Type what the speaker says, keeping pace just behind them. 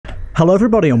Hello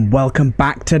everybody and welcome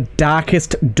back to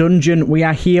Darkest Dungeon. We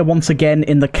are here once again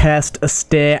in the Cursed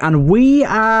Estate and we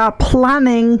are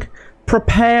preparing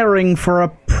for a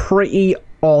pretty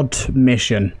odd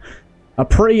mission. A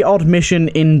pretty odd mission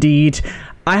indeed.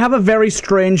 I have a very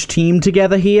strange team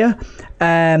together here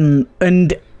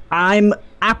and I'm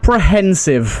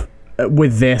apprehensive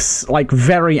with this, like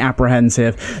very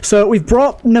apprehensive. So we've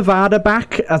brought Nevada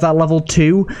back as our level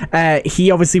 2.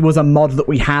 He obviously was a mod that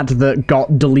we had that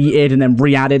got deleted and then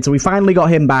re-added, so we finally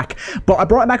got him back. But I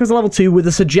brought him back as a level 2 with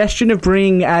a suggestion of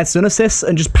bringing Sunasis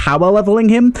and just power leveling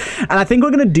him, and I think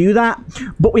we're going to do that.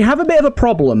 But we have a bit of a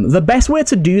problem. The best way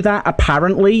to do that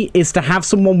apparently is to have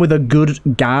someone with a good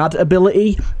guard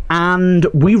ability, and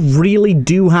we really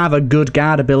do have a good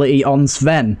guard ability on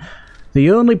Sven.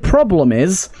 The only problem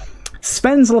is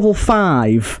Sven's level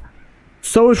 5,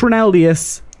 so is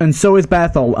Ronaldius, and so is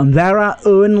Berthol, and there are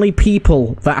only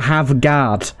people that have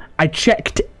guard. I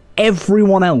checked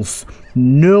everyone else.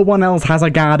 No one else has a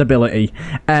guard ability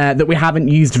that we haven't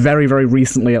used very, very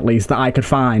recently, at least, that I could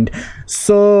find.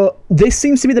 So this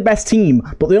seems to be the best team,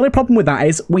 but the only problem with that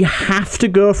is we have to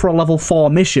go for a level 4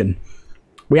 mission.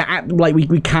 We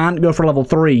can't go for a level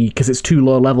 3 because it's too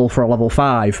low level for a level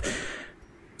 5.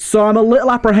 So I'm a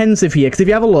little apprehensive here, because if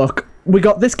you have a look, we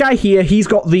got this guy here. He's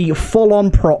got the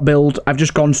full-on prot build. I've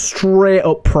just gone straight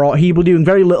up prot. He will do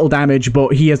very little damage,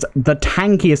 but he is the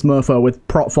tankiest mofo with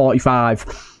prot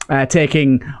 45,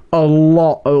 taking a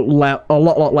lot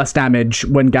less damage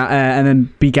when and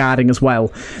then be guarding as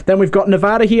well. Then we've got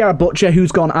Nevada here, a butcher,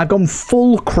 who's gone. I've gone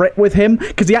full crit with him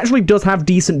because he actually does have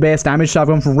decent base damage, so I've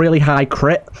gone for really high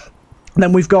crit.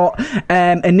 Then we've got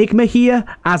Enigma here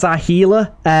as our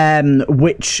healer,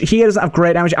 which he doesn't have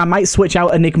great damage. I might switch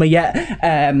out Enigma yet,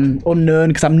 unknown,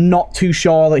 because I'm not too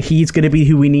sure that he's going to be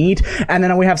who we need. And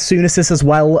then we have Sunasis as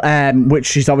well, which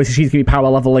she's going to be power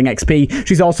leveling XP.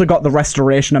 She's also got the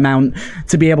restoration amount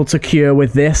to be able to cure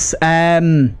with this. Wait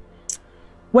a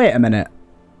minute.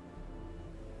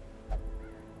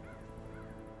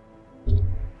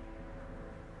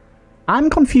 I'm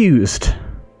confused.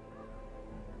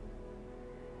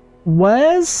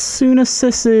 Where's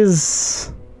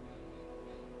Sunasis's...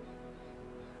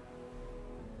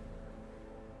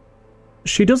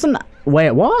 She doesn't... Wait,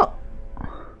 what?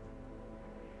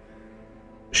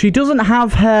 She doesn't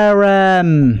have her,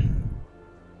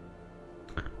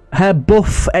 her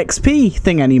buff XP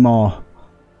thing anymore.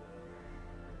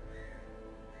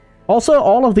 Also,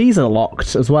 all of these are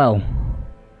locked as well.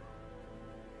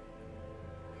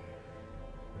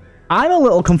 I'm a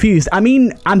little confused. I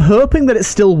mean, I'm hoping that it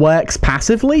still works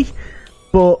passively,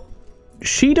 but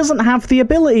she doesn't have the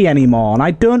ability anymore, and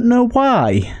I don't know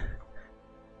why.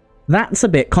 That's a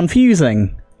bit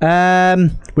confusing. We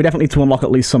definitely need to unlock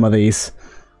at least some of these.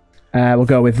 We'll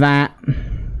go with that.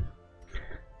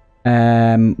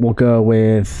 We'll go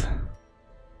with...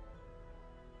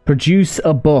 Produce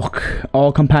a book.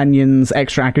 All companions,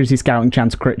 extra accuracy, scouting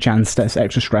chance, crit chance,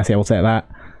 extra stress. Yeah, we'll take that.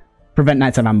 Prevent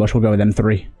nighttime ambush. We'll go with them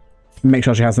 3. Make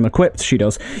sure she has them equipped. She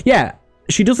does. Yeah,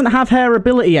 she doesn't have her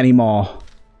ability anymore.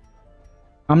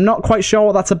 I'm not quite sure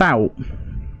what that's about.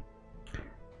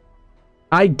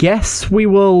 I guess we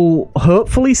will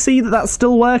hopefully see that that's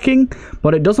still working,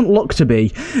 but it doesn't look to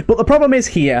be. But the problem is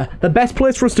here, the best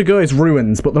place for us to go is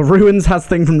Ruins, but the Ruins has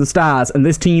Thing from the Stars, and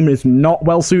this team is not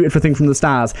well suited for Thing from the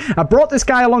Stars. I brought this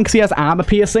guy along because he has armor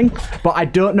piercing, but I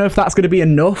don't know if that's going to be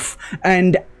enough,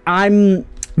 and I'm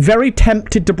very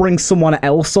tempted to bring someone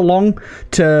else along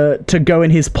to go in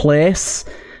his place,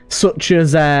 such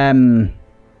as our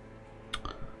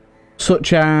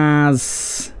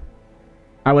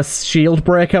shield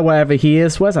breaker, wherever he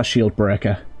is. Where's our shield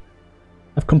breaker?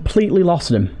 I've completely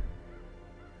lost him.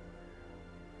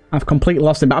 But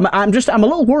I'm a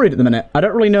little worried at the minute. I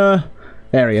don't really know.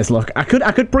 There he is. Look, I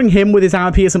could bring him with his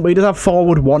armor piercing, but he does have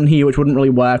forward 1 here, which wouldn't really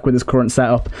work with his current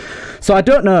setup. So I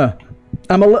don't know.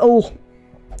 I'm a little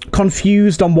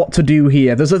confused on what to do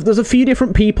here. There's a few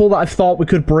different people that I've thought we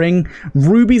could bring.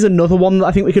 Ruby's another one that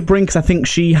I think we could bring, because I think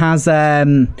she has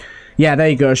yeah, there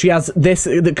you go. She has this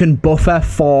that can buffer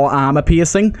for armor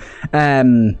piercing.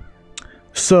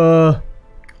 So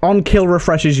on kill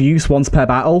refreshes use once per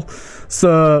battle.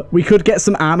 So we could get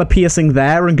some armor piercing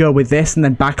there and go with this and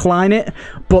then backline it.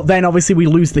 But then obviously we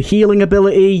lose the healing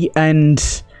ability,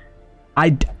 and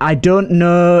I don't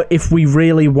know if we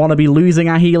really want to be losing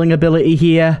our healing ability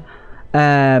here.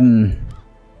 Yeah,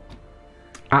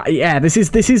 this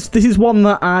is one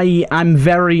that I'm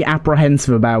very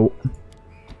apprehensive about,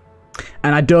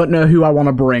 and I don't know who I want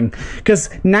to bring, because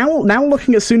now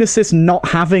looking at Sunasis not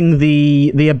having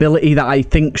the ability that I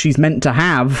think she's meant to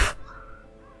have,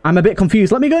 I'm a bit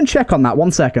confused. Let me go and check on that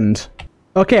 1 second.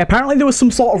 Okay, apparently there was some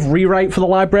sort of rewrite for the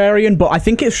librarian, but I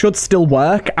think it should still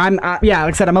work. Yeah, like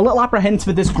I said, I'm a little apprehensive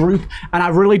with this group, and I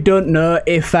really don't know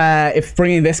if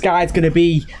bringing this guy is going to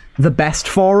be the best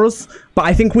for us. But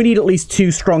I think we need at least 2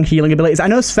 strong healing abilities. I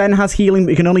know Sven has healing,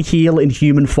 but he can only heal in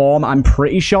human form, I'm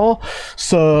pretty sure.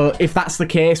 So if that's the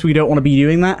case, we don't want to be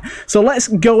doing that. So let's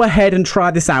go ahead and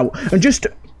try this out. And just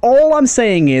all I'm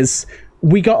saying is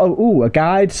we got a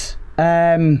guide.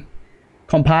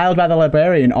 Compiled by the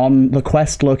librarian on the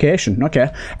quest location. Okay.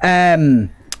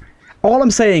 All I'm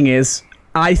saying is,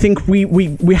 I think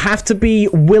we have to be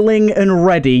willing and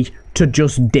ready to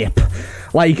just dip.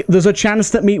 Like, there's a chance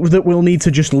that we'll need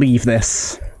to just leave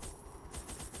this.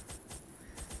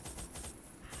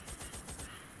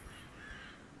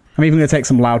 I'm even going to take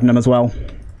some laudanum as well.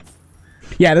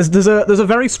 Yeah, there's a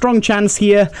very strong chance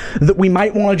here that we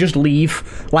might want to just leave.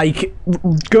 Like,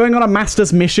 going on a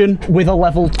master's mission with a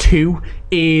level 2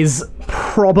 is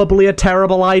probably a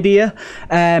terrible idea.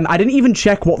 I didn't even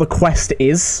check what the quest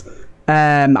is.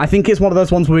 I think it's one of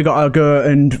those ones where we gotta go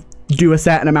and do a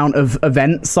certain amount of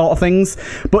event sort of things.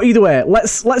 But either way,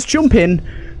 let's jump in,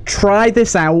 try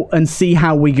this out, and see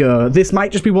how we go. This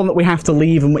might just be one that we have to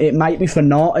leave, and it might be for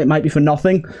naught, it might be for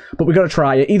nothing, but we've got to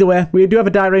try it. Either way, we do have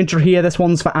a diary entry here. This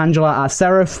one's for Angela, our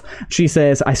seraph. She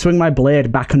says, I swing my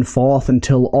blade back and forth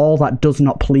until all that does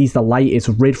not please the light is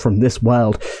rid from this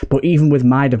world. But even with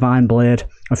my divine blade,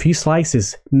 a few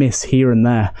slices miss here and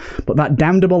there. But that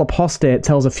damnable apostate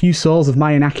tells a few souls of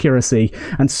my inaccuracy,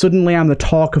 and suddenly I'm the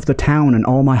talk of the town, and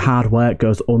all my hard work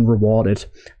goes unrewarded.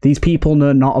 These people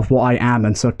know not of what I am,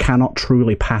 and so cannot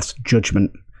truly pass judgment.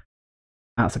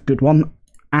 That's a good one.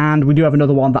 And we do have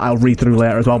another one that I'll read through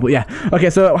later as well, but yeah. Okay,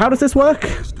 so how does this work?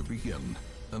 To begin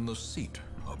in the seat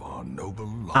of our noble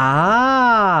line.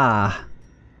 Ah!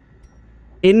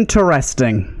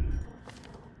 Interesting.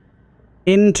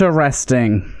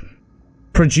 Interesting.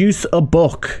 Produce a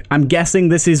book. I'm guessing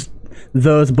this is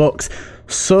those books.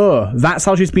 So, that's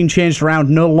how she's been changed around.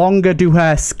 No longer do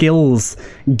her skills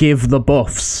give the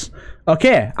buffs.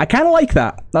 Okay, I kind of like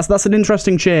that. That's an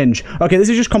interesting change. Okay, this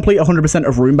is just complete 100%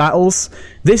 of room battles.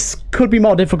 This could be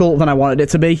more difficult than I wanted it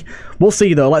to be. We'll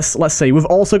see, though. Let's see. We've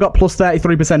also got plus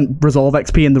 33% resolve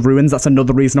XP in the ruins. That's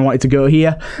another reason I wanted to go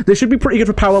here. This should be pretty good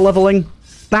for power leveling.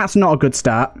 That's not a good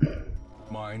start.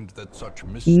 Mind that such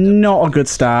not a good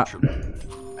start.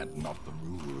 And not the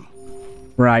rule.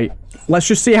 Right. Let's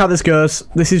just see how this goes.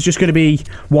 This is just going to be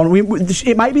one.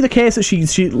 It might be the case that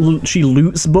she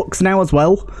loots books now as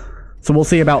well. So we'll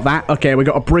see about that. Okay, we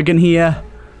got a brigand here.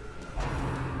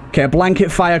 Okay,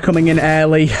 blanket fire coming in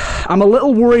early. I'm a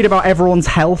little worried about everyone's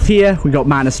health here. We got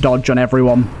minus dodge on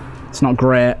everyone. It's not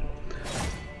great.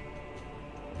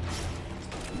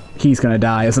 He's gonna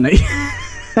die, isn't he?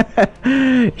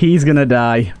 He's gonna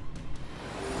die.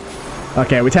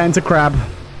 Okay, we turn to crab.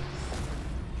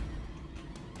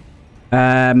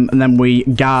 And then we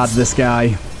guard this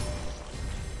guy.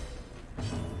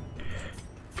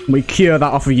 We cure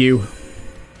that off of you.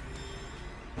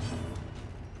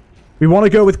 We want to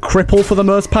go with cripple for the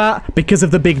most part because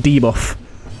of the big debuff.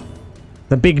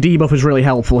 The big debuff is really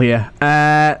helpful here.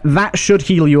 That should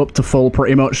heal you up to full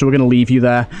pretty much, so we're going to leave you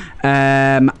there.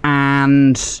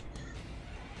 And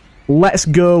let's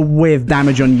go with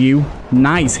damage on you.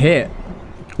 Nice hit.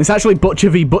 It's actually Butcher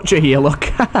v Butcher here, look.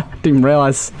 Didn't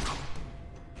realise.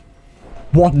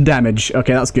 1 damage.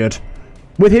 Okay, that's good.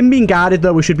 With him being guarded,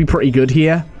 though, we should be pretty good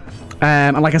here.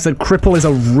 And like I said, cripple is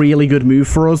a really good move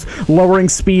for us. Lowering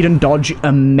speed and dodge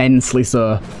immensely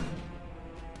so.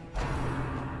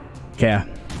 Okay.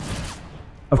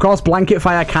 Of course, blanket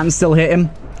fire can still hit him.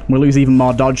 We'll lose even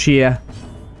more dodge here.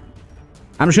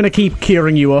 I'm just going to keep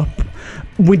curing you up.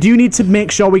 We do need to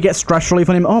make sure we get stress relief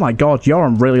on him. Oh my god, you're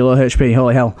on really low HP.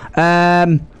 Holy hell.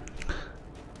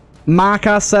 Mark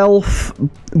ourselves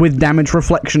with damage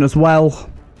reflection as well.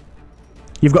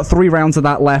 You've got 3 rounds of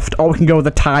that left. Or we can go with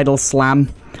a tidal slam.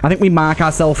 I think we mark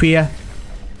ourselves here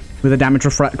with a damage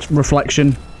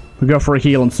reflection. We go for a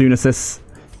heal on Sunesis.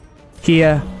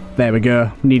 Here. There we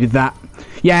go. Needed that.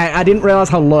 Yeah, I didn't realise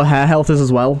how low her health is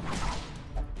as well.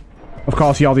 Of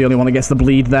course, you're the only one that gets the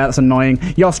bleed there. That's annoying.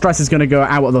 Your stress is going to go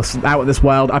out of this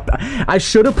world. I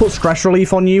should have put stress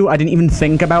relief on you. I didn't even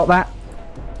think about that.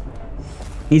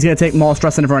 He's going to take more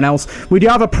stress than everyone else. We do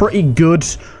have a pretty good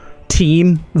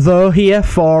team though here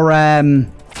for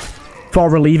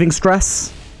relieving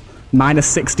stress. Minus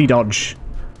 60 dodge.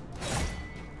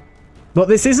 But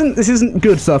this isn't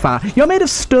good so far. You're made of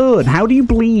stone. How do you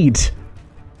bleed?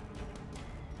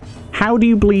 How do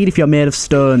you bleed if you're made of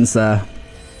stone, sir?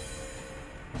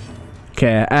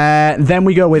 Okay, then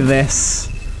we go with this.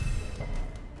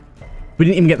 We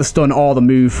didn't even get the stun or the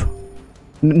move.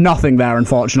 Nothing there,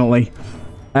 unfortunately.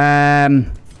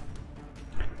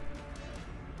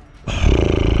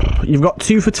 You've got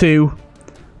 2 for 2.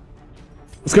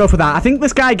 Let's go for that. I think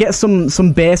this guy gets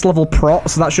some base level prot,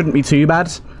 so that shouldn't be too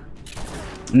bad.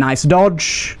 Nice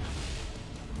dodge.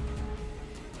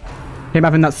 Him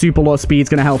having that super low speed is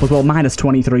going to help as well. Minus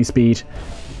 23 speed.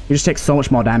 He just takes so much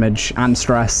more damage and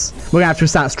stress. We're going to have to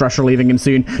start stress relieving him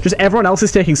soon. Just everyone else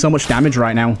is taking so much damage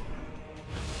right now.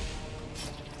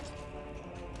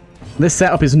 This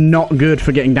setup is not good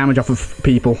for getting damage off of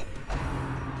people.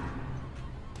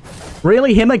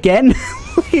 Really? Him again?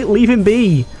 Leave him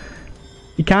be.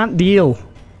 He can't deal.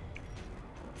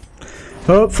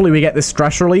 Hopefully we get this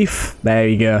stress relief. There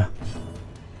you go.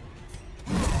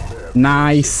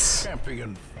 Nice.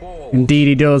 Indeed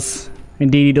he does.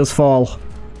 Indeed he does fall.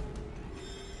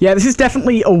 Yeah, this is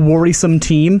definitely a worrisome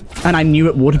team, and I knew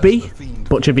it would be.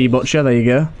 Butcher v Butcher, there you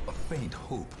go.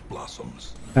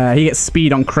 He gets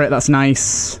speed on crit, that's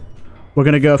nice. We're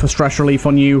going to go for stress relief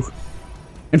on you.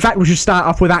 In fact, we should start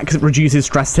off with that because it reduces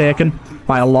stress taken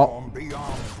by a lot.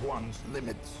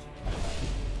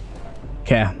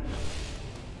 Okay.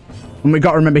 And we've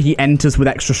got to remember he enters with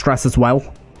extra stress as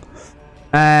well.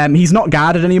 He's not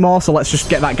guarded anymore, so let's just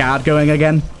get that guard going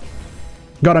again.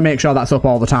 Got to make sure that's up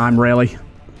all the time, really.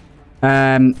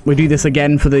 We do this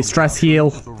again for the stress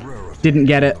heal. Didn't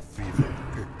get it.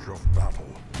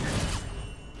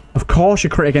 Of course you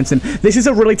crit against him. This is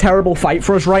a really terrible fight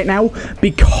for us right now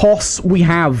because we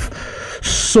have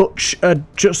such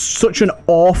an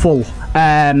awful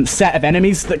set of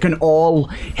enemies that can all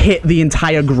hit the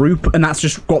entire group, and that's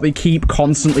just what they keep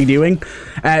constantly doing.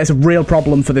 It's a real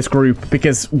problem for this group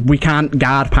because we can't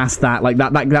guard past that. Like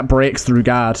that breaks through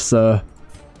guard, so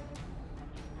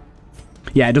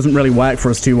yeah, it doesn't really work for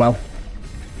us too well.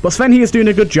 But Sven here is doing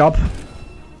a good job.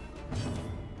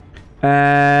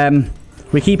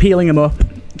 We keep healing him up,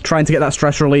 trying to get that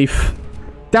stress relief.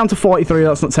 Down to 43,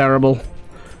 that's not terrible.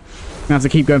 We have to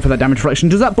keep going for that damage reflection.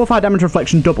 Does that buff our damage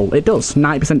reflection double? It does.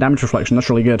 90% damage reflection, that's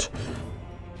really good.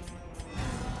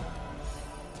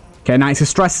 Okay, nice. His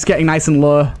stress is getting nice and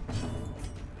low.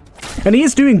 And he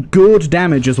is doing good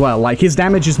damage as well. Like, his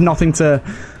damage is nothing to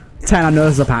turn our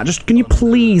noses apart. Just, can you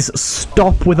please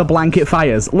stop with the blanket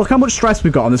fires? Look how much stress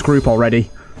we've got on this group already.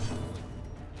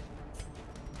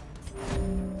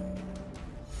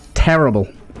 Terrible.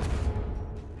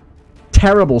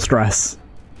 Terrible stress.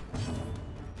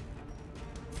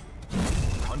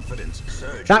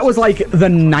 That was like the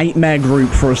nightmare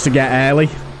group for us to get early.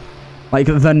 Like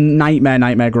the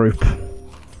nightmare group.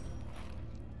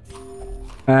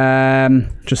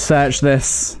 Just search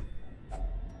this.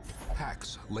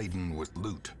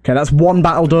 Okay, that's one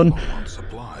battle done.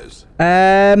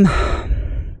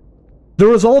 The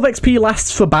resolve XP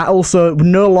lasts for battle, so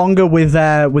no longer with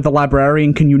the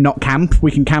librarian can you not camp.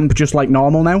 We can camp just like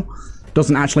normal now.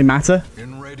 Doesn't actually matter.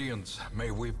 In radiance,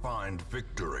 may we find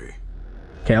victory.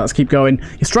 Okay, let's keep going.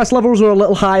 Your stress levels are a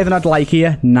little higher than I'd like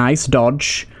here. Nice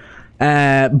dodge.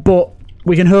 But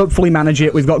we can hopefully manage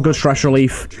it. We've got good stress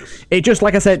relief. It just,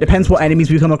 like I said, it depends what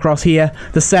enemies we come across here.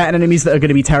 There's certain enemies that are going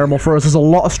to be terrible for us. There's a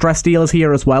lot of stress dealers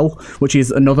here as well, which is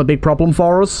another big problem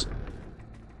for us.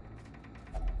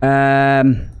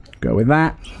 Go with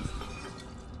that.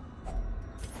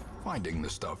 Finding the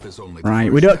stuff is only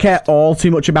right, we don't care all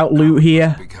too much about loot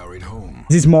here.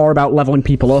 This is more about leveling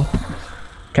people up.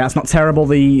 Okay, that's not terrible.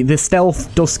 The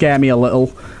stealth does scare me a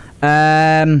little.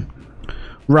 Right.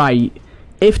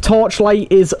 If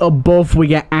Torchlight is above, we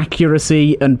get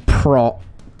accuracy and prot.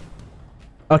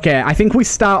 Okay, I think we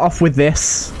start off with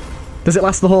this. Does it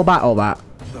last the whole battle, that?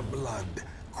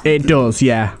 It does,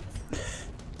 yeah.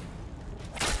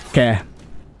 Okay.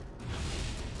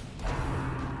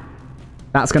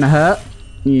 That's gonna hurt.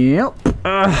 Yep.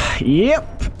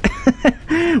 Yep.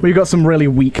 We've got some really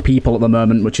weak people at the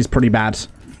moment, which is pretty bad.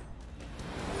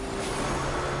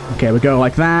 Okay, we go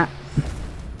like that.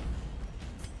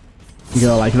 We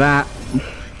go like that.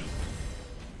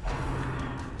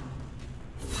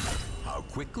 How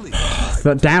quickly?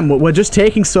 But damn, we're just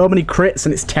taking so many crits,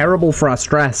 and it's terrible for our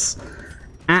stress.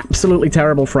 Absolutely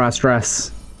terrible for our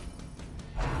stress.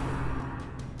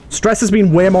 Stress has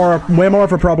been way more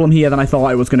of a problem here than I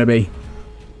thought it was going to be.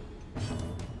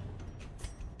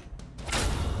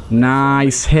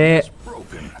 Nice hit.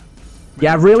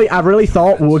 Yeah, I really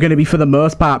thought we were going to be, for the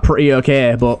most part, pretty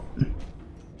okay, but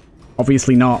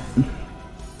obviously not.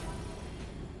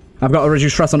 I've got to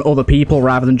reduce stress on other people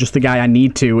rather than just the guy I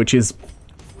need to, which is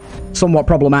somewhat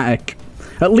problematic.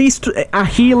 At least our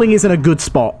healing is in a good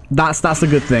spot. That's the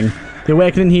good thing. The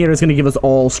awakening here is going to give us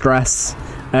all stress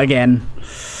again.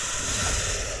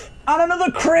 And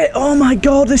another crit! Oh my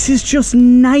god, this is just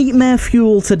nightmare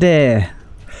fuel today.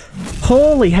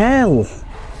 Holy hell.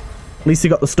 At least he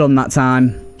got the stun that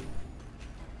time.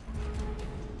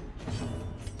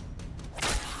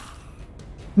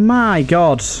 My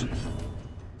god.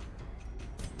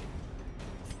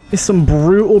 It's some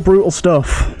brutal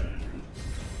stuff.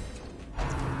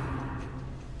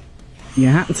 You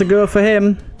had to go for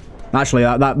him. Actually,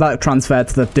 that transferred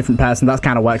to the different person. That's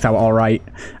kind of worked out alright.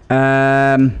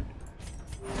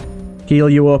 Heal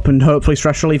you up and hopefully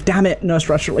stress relief. Damn it, no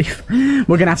stress relief. We're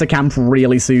going to have to camp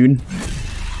really soon.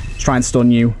 Let's try and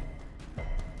stun you.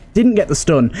 Didn't get the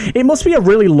stun. It must be a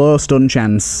really low stun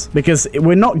chance because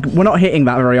we're not hitting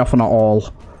that very often at all.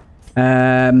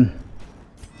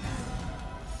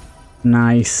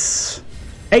 Nice.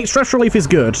 8 stress relief is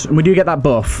good, and we do get that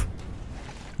buff.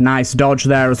 Nice dodge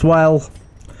there as well.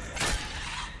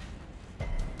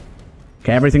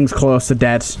 Okay, everything's close to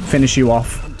dead. Finish you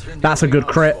off. That's a good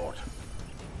crit.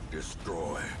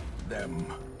 Destroy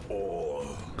them all.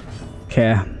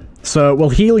 Okay, so we'll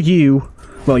heal you,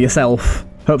 well, yourself.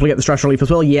 Hopefully get the stress relief as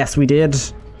well. Yes, we did.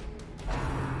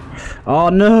 Oh,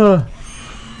 no.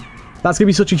 That's going to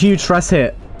be such a huge stress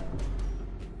hit.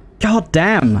 God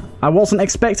damn. I wasn't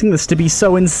expecting this to be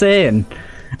so insane.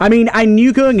 I mean, I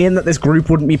knew going in that this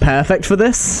group wouldn't be perfect for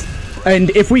this.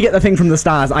 And if we get the thing from the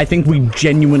stars, I think we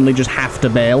genuinely just have to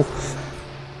bail.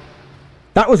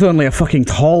 That was only a fucking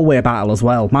hallway battle as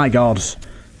well. My god.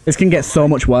 This can get so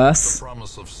much worse.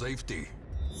 Promise of safety.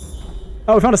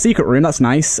 Oh, we found a secret room. That's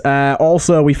nice.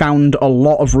 Also, we found a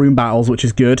lot of room battles, which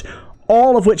is good.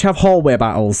 All of which have hallway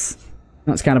battles.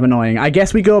 That's kind of annoying. I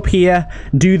guess we go up here,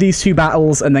 do these 2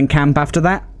 battles, and then camp after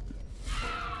that.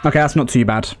 Okay, that's not too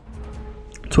bad.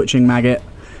 Twitching maggot.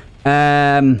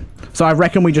 So I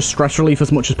reckon we just stress relief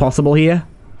as much as possible here.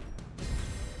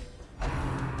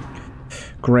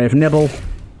 Grave nibble.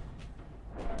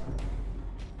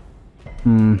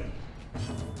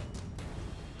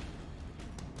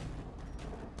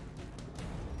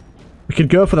 We could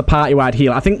go for the party-wide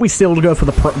heal. I think we still go for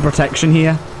the protection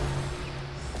here.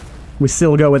 We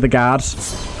still go with the guard.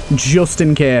 Just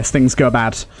in case things go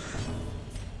bad.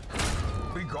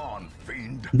 Be gone,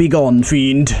 fiend. Be gone,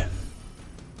 fiend.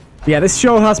 Yeah, this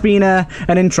show has been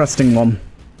an interesting one.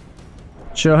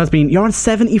 Show has been... You're on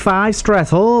 75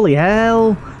 stress. Holy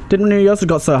hell. Didn't know yours had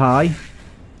got so high.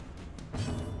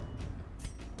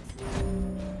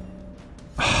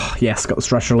 Yes, got the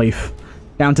stress relief.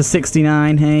 Down to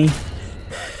 69, hey.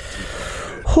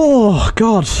 Oh,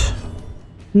 God.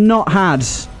 Not had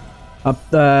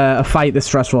a fight this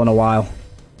stressful in a while.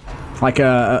 Like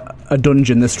a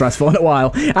dungeon this stressful in a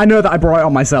while. I know that I brought it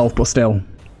on myself, but still.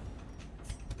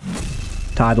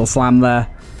 Tidal slam there.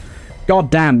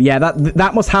 God damn, yeah,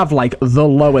 that must have, like, the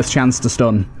lowest chance to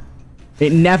stun.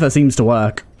 It never seems to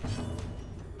work.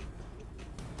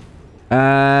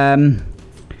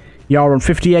 You're on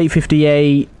 58,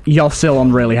 58. You're still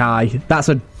on really high. That's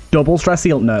a double stress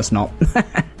heal? No, it's not.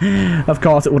 Of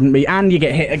course it wouldn't be. And you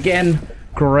get hit again.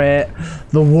 Great.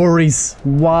 The worries.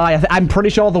 Why? I'm pretty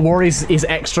sure the worries is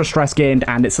extra stress gained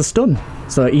and it's a stun.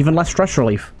 So even less stress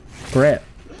relief. Great.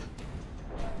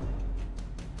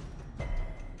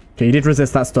 Okay, you did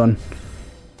resist that stun.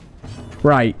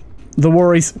 Right. The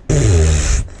worries.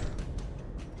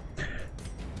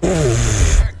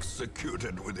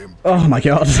 Executed with him. Oh my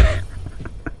god.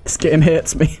 This game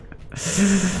hates me.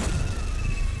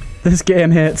 This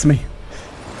game hates me.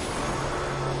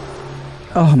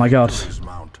 Oh my god.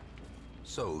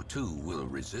 So too will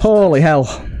resist. Holy hell.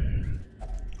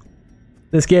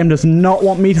 This game does not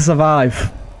want me to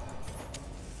survive.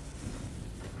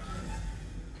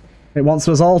 It wants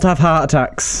us all to have heart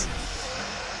attacks.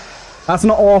 That's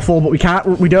not awful, but we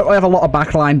don't really have a lot of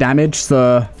backline damage,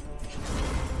 so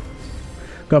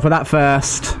go for that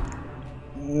first.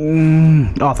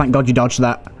 Oh, thank God you dodged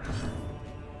that.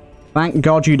 Thank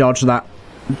God you dodged that.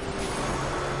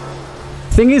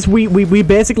 Thing is, we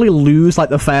basically lose like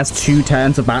the first 2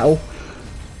 turns of battle,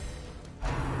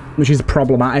 which is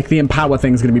problematic. The empower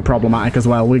thing's going to be problematic as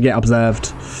well. We get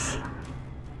observed.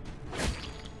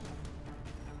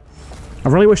 I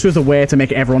really wish there was a way to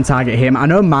make everyone target him. I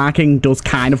know marking does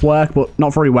kind of work, but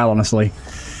not very well, honestly.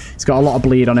 He's got a lot of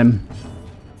bleed on him.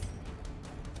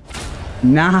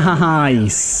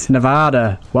 Nice!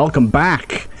 Nevada, welcome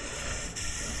back.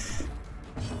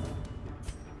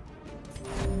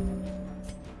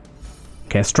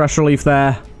 Okay, stress relief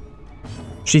there.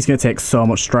 She's going to take so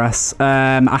much stress.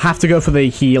 I have to go for the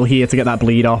heal here to get that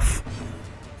bleed off.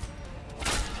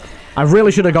 I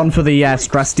really should have gone for the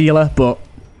stress dealer, but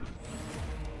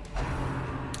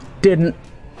didn't.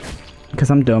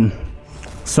 Because I'm dumb.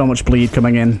 So much bleed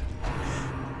coming in.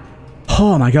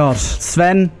 Oh my god.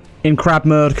 Sven, in crab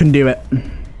mode, can do it.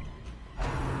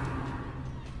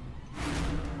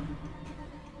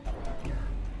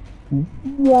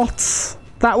 What?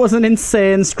 That was an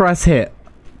insane stress hit.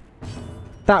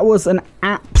 That was an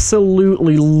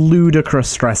absolutely ludicrous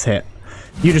stress hit.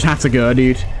 You just have to go,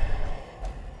 dude.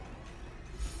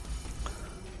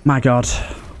 My god.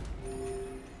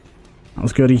 That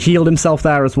was good. He healed himself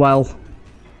there as well.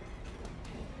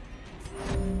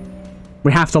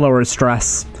 We have to lower his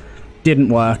stress. Didn't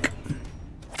work.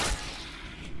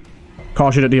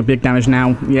 Course, you don't deal big damage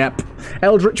now. Yep.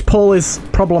 Eldritch Pull is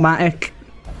problematic,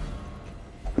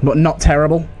 but not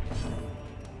terrible.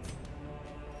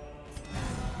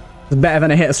 It's better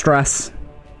than a hit of stress.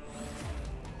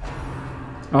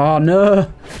 Oh no!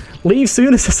 Leave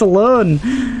Sunasis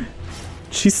alone!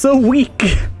 She's so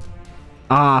weak!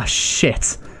 Ah,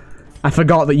 shit. I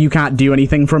forgot that you can't do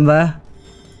anything from there.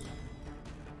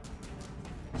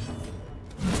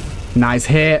 Nice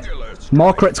hit.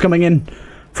 More crits coming in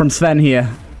from Sven here.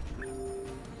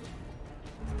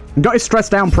 Got his stress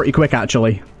down pretty quick,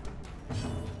 actually.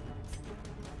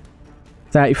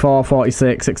 34,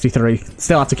 46, 63.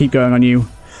 Still have to keep going on you.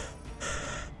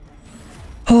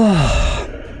 We're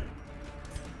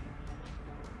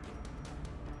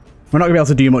not going to be able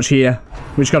to do much here.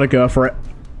 We just got to go for it.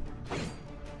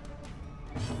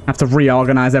 Have to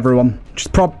reorganize everyone. Which is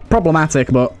problematic,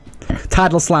 but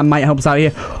Tidal Slam might help us out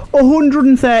here.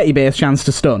 130 base chance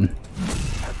to stun.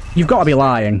 You've got to be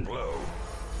lying.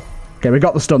 Okay, we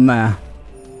got the stun there.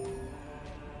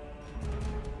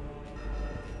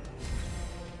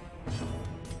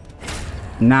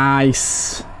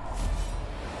 Nice.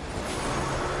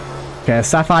 Okay,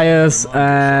 Sapphires.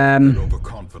 I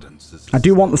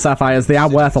do want the Sapphires. They are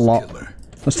worth a lot.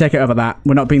 Let's take it over that.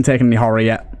 We're not being taken any horror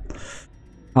yet.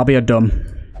 I'll be a dumb.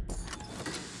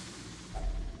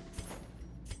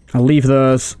 I'll leave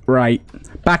those. Right.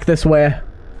 Back this way.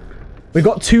 We've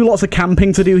got 2 lots of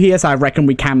camping to do here, so I reckon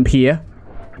we camp here.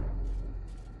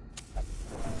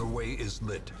 The way is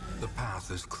lit. The path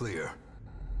is clear.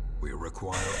 We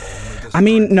require only the I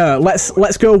mean, no,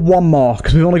 let's go one more,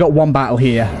 because we've only got one battle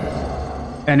here.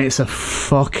 And it's a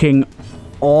fucking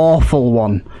awful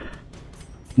one.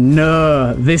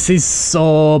 No, this is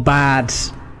so bad.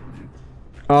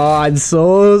 Oh, I'm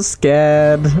so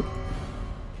scared.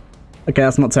 Okay,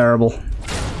 that's not terrible.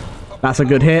 That's a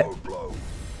good hit.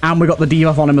 And we got the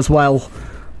debuff on him as well.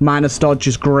 Minus dodge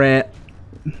is great.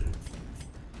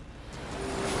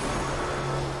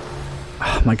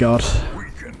 Oh my god.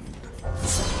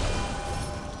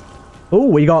 Oh,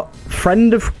 we got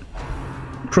Friend of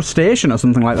Crustacean or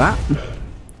something like that.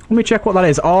 Let me check what that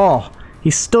is. Oh, he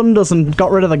stunned us and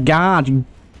got rid of the guard, you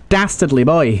dastardly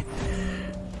boy.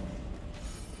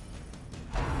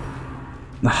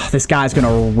 This guy's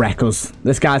gonna wreck us.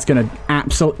 This guy's gonna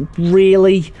absolutely...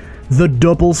 Really? The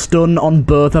double stun on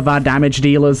both of our damage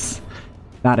dealers?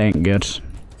 That ain't good.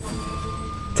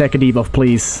 Take a debuff,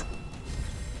 please.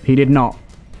 He did not.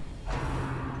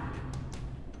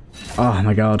 Oh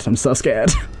my god, I'm so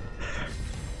scared.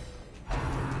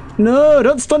 No,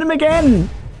 don't stun him again!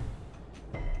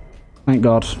 Thank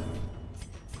god.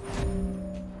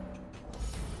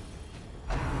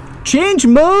 Change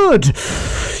mode!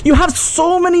 You have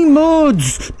so many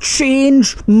modes!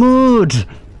 Change mode!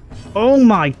 Oh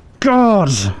my god!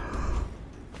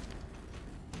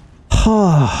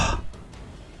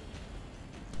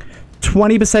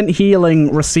 20%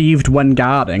 healing received when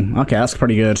guarding. Okay, that's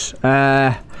pretty good.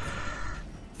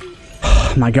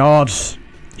 My god.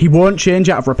 He won't change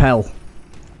out of repel.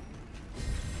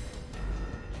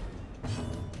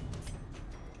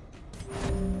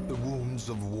 The wounds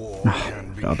of war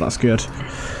can be... God, that's good.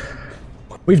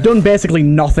 We've done basically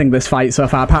nothing this fight so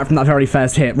far, apart from that very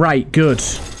first hit. Right, good.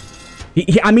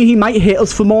 I mean, he might hit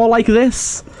us for more like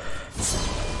this,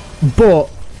 but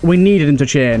we needed him to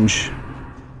change.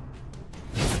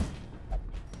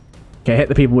 Okay, hit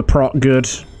the people with proc, good.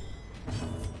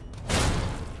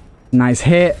 Nice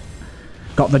hit.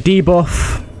 Got the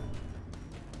debuff.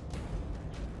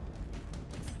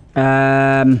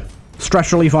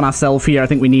 Stress relief on ourselves here, I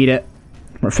think we need it.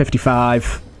 We're at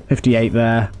 55, 58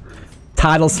 there.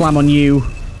 Tidal Slam on you.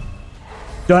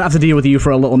 Don't have to deal with you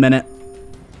for a little minute.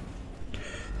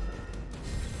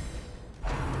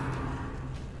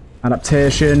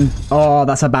 Adaptation. Oh,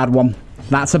 that's a bad one.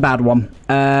 That's a bad one.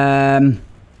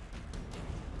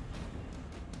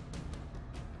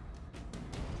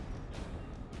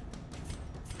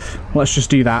 Let's just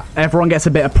do that. Everyone gets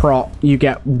a bit of prot. You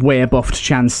get way buffed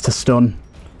chance to stun.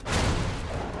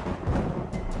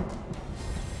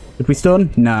 Did we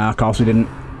stun? No, of course we didn't.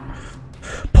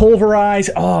 Pulverize.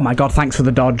 Oh my god, thanks for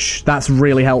the dodge. That's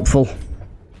really helpful.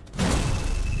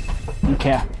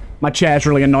 Okay. My chair's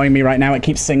really annoying me right now. It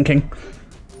keeps sinking.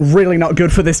 Really not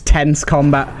good for this tense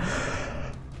combat.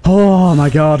 Oh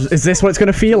my god. Is this what it's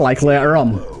going to feel like later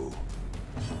on?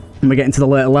 When we get into the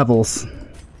later levels.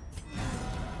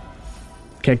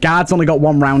 Okay, guard's only got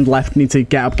 1 round left. Need to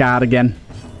get up guard again.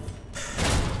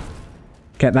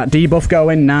 Get that debuff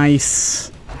going.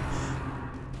 Nice.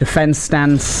 Defense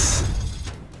stance.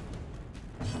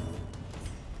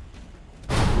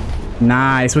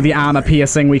 Nice. With the armor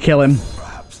piercing, we kill him.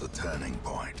 Perhaps the turning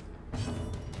point.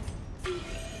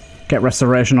 Get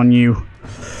restoration on you.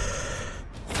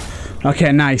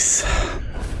 Okay, nice.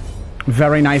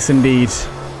 Very nice indeed.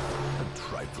 A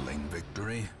trifling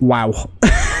victory. Wow.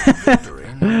 Victory.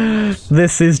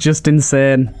 This is just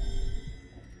insane.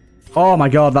 Oh my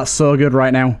god, that's so good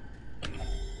right now.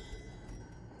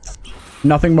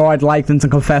 Nothing more I'd like than to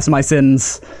confess my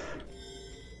sins.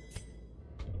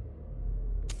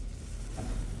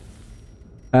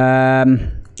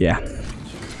 Yeah.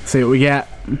 See what we get.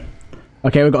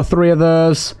 Okay, we've got 3 of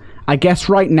those. I guess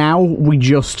right now we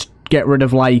just get rid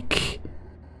of, like,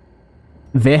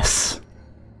 this.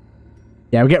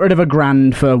 Yeah, we get rid of a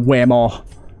grand for way more.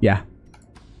 Yeah.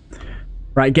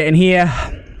 Right, get in here.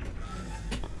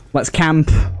 Let's camp.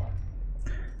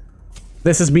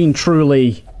 This has been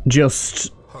truly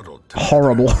just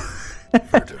horrible.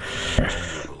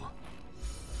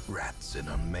 Rats in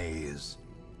a maze.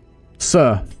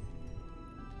 Sir.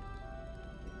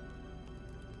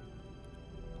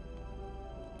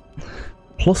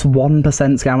 Plus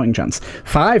 1% scouting chance.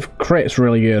 5 crits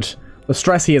really good. The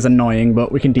stress here is annoying,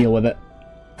 but we can deal with it.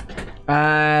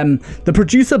 The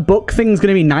producer book thing's going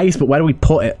to be nice, but where do we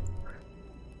put it?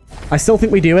 I still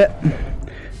think we do it.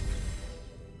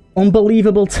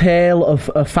 Unbelievable tale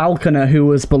of a falconer who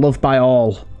was beloved by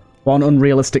all. One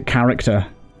unrealistic character.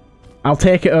 I'll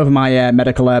take it over my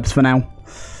medical herbs for now.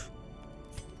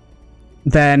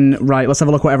 Then, right, let's have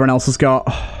a look what everyone else has got.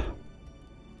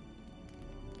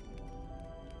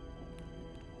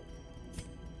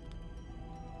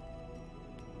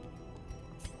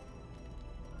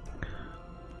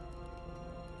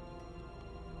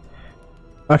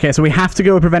 Okay, so we have to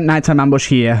go with prevent nighttime ambush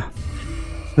here.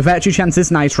 The virtue chance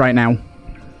is nice right now.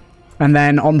 And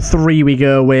then on 3 we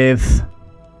go with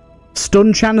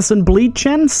stun chance and bleed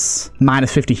chance.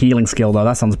 Minus 50 healing skill though,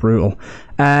 that sounds brutal.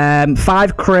 5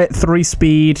 crit, 3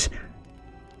 speed.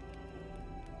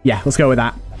 Yeah, let's go with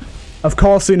that. Of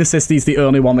course, Unicity is the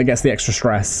only one that gets the extra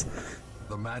stress.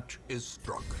 The match is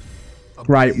struck.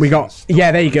 Right, we got...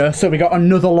 Yeah, there you go. So we got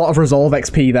another lot of resolve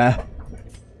XP there.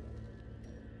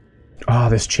 Oh,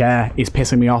 this chair is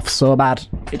pissing me off so bad.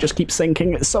 It just keeps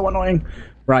sinking. It's so annoying.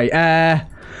 Right,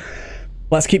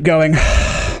 let's keep going.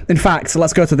 In fact,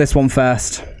 let's go to this one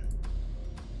first.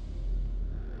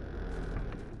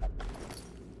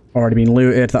 Already been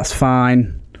looted, that's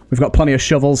fine. We've got plenty of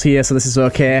shovels here, so this is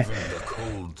okay.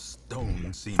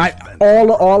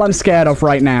 All I'm scared of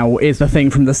right now is the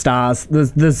thing from the stars.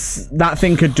 That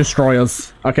thing could destroy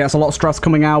us. Okay, that's a lot of stress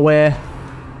coming our way.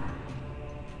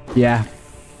 Yeah.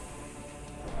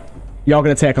 You're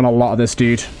going to take on a lot of this,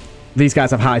 dude. These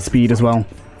guys have high speed as well.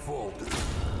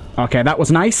 Okay, that was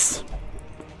nice.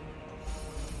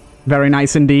 Very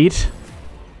nice indeed.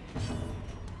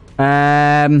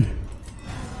 Yeah,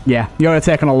 you're going to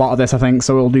take on a lot of this, I think,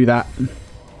 so we'll do that.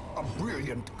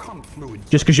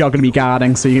 Just because you're going to be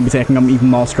guarding, so you're going to be taking on even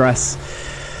more stress.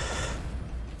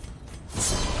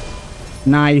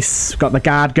 Nice. Got the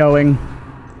guard going.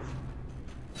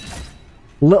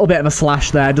 A little bit of a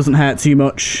slash there. Doesn't hurt too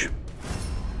much.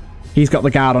 He's got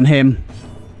the guard on him.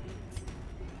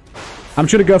 I'm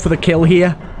just going to go for the kill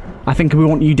here. I think we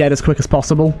want you dead as quick as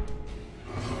possible.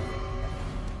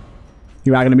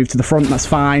 You are going to move to the front. That's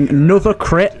fine. Another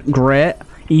crit. Great.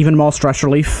 Even more stress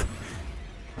relief.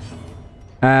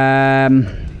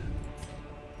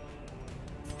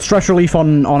 Stress relief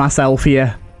on ourselves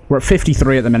here. We're at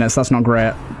 53 at the minute, so that's not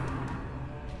great.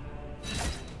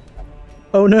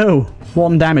 Oh no.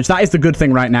 1 damage. That is the good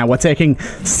thing right now. We're taking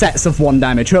sets of 1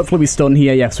 damage. Hopefully we stun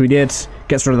here. Yes, we did.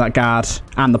 Gets rid of that guard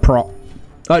and the prop.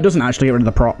 Oh, it doesn't actually get rid of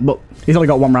the prop, but he's only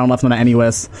got 1 round left on it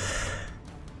anyways.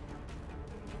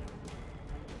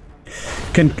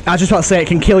 I was just about to say, it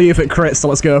can kill you if it crits, so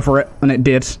let's go for it. And it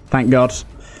did. Thank God.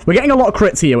 We're getting a lot of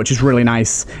crits here, which is really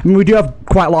nice. I mean, we do have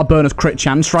quite a lot of bonus crit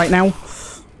chance right now.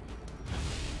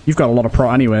 You've got a lot of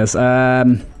pro anyways.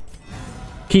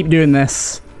 Keep doing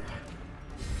this.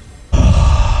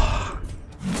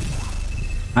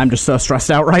 I'm just so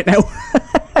stressed out right now.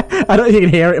 I don't know if you can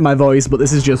hear it in my voice, but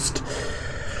this is just...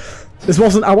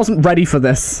 I wasn't ready for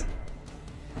this.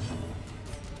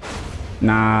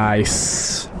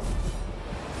 Nice.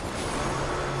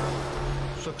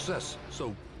 Success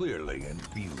clearly in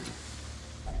view.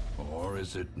 Or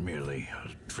is it merely a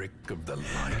trick of the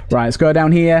light? Right, let's go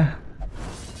down here.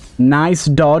 Nice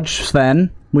dodge,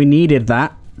 Sven. We needed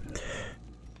that.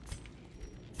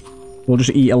 We'll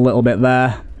just eat a little bit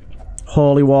there.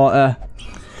 Holy water.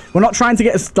 We're not trying to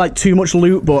get like too much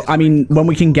loot, but I mean, when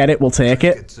we can get it, we'll take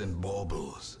it.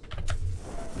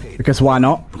 Because why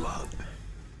not?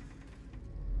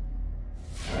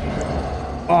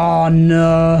 Oh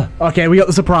no. Okay, we got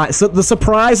the surprise. So the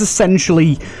surprise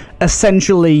essentially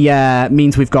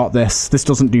means we've got this. This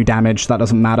doesn't do damage. That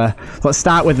doesn't matter. Let's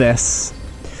start with this.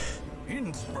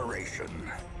 Inspiration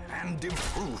and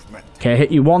improvement. Okay, hit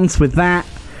you once with that.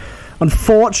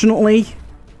 Unfortunately,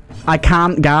 I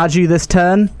can't guard you this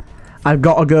turn. I've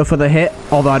got to go for the hit.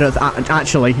 Although I don't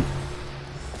actually.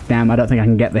 Damn, I don't think I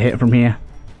can get the hit from here.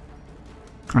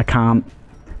 I can't.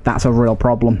 That's a real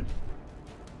problem.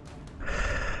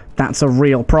 That's a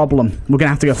real problem. We're going to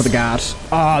have to go for the guard.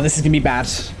 Oh, this is going to be bad.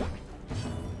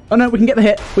 Oh, no, we can get the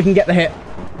hit. We can get the hit.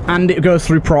 And it goes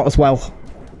through prot as well.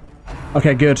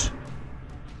 Okay, good.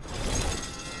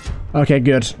 Okay,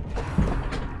 good.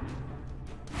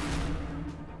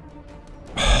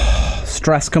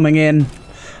 Stress coming in.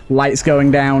 Lights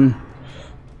going down.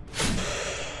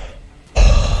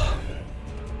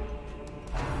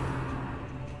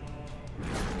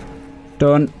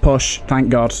 Don't push. Thank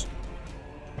God.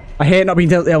 I hate not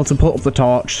being able to put up the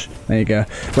torch. There you go.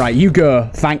 Right, you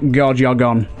go. Thank God you're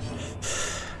gone.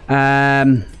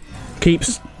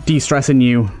 Keeps de-stressing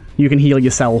you. You can heal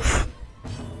yourself.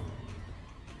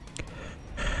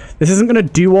 This isn't going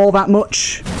to do all that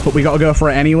much, but we got to go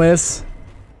for it anyways.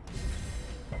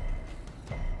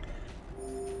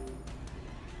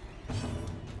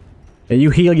 Yeah, you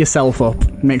heal yourself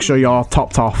up. Make sure you're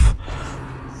topped off.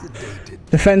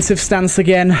 Defensive stance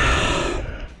again.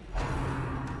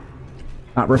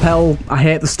 That repel. I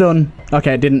hate the stun.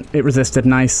 Okay, it didn't. It resisted.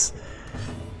 Nice.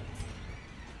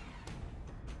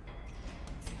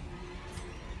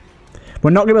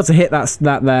 We're not going to be able to hit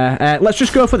that there. Let's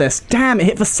just go for this. Damn, it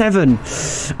hit for 7.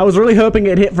 I was really hoping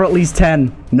it'd hit for at least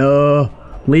 10. No.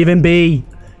 Leave him be.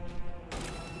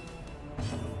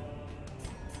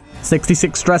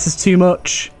 66 stress is too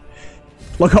much.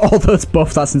 Look at all those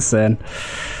buffs. That's insane.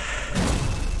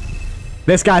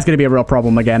 This guy's going to be a real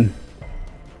problem again.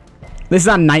 This is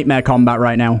our nightmare combat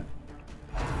right now.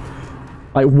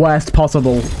 Like, worst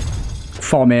possible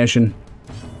formation.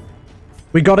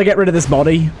 We got to get rid of this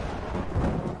body.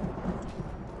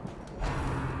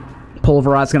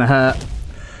 Pulverize's going to hurt.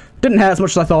 Didn't hurt as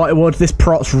much as I thought it would. This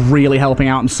prot's really helping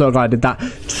out. I'm so glad I did that.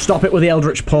 Stop it with the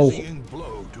Eldritch Pull.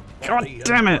 God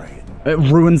damn it. It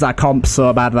ruins our comp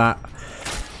so bad, that.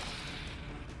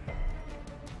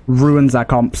 Ruins our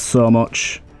comp so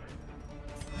much.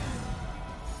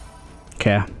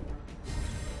 Okay.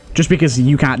 Just because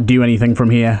you can't do anything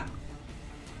from here.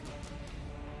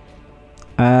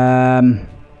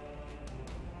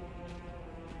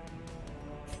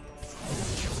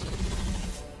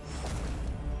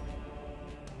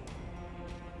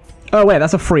 Oh wait,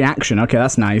 that's a free action. Okay,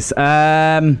 that's nice.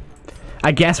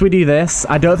 I guess we do this.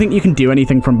 I don't think you can do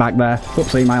anything from back there.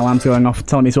 Oopsie, my alarm's going off,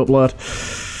 telling me to upload.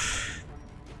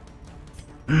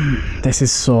 This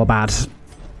is so bad.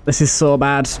 This is so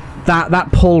bad.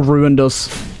 That pull ruined us.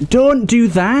 Don't do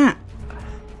that.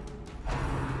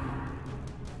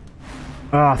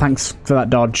 Oh, thanks for that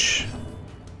dodge.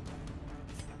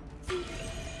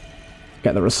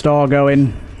 Get the restore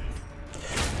going.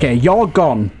 Okay, you're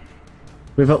gone.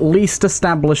 We've at least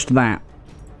established that.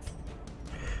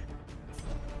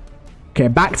 Okay,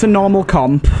 back to normal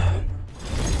comp.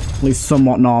 At least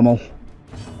somewhat normal.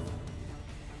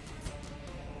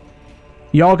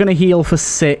 You're going to heal for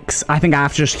 6. I think I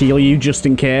have to just heal you just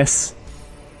in case.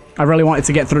 I really wanted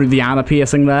to get through the armor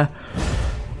piercing there.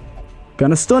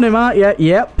 Gonna stun him, aren't you?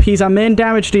 Yep, he's our main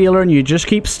damage dealer and you just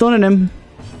keep stunning him.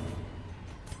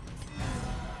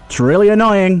 It's really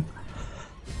annoying.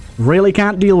 Really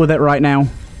can't deal with it right now.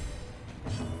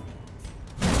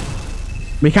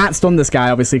 We can't stun this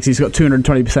guy, obviously, because he's got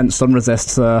 220% stun resist,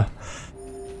 so...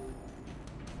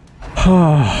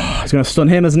 He's going to stun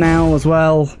him as now as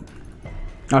well.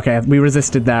 Okay, we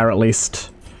resisted there at least.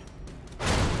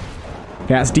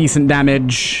 Okay, that's decent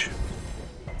damage.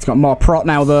 It's got more prot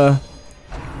now, though.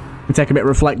 We take a bit of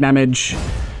reflect damage.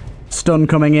 Stun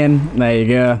coming in. There you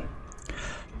go.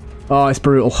 Oh, it's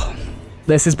brutal.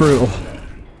 This is brutal.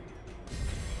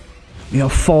 You know,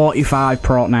 45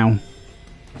 prot now.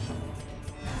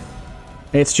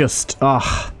 It's just,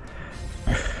 oh.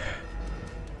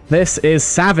 This is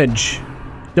savage.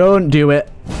 Don't do it.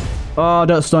 Oh,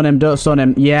 don't stun him, don't stun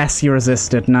him. Yes, you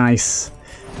resisted. Nice.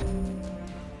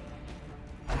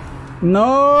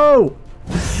 No!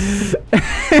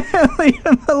 Leave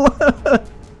him alone.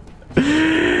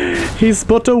 He's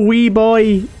but a wee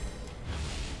boy.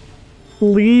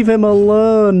 Leave him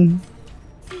alone.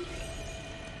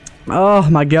 Oh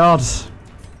my god.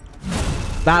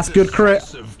 That's good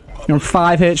crit. You're on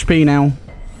 5 HP now.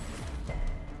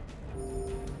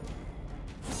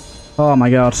 Oh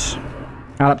my god.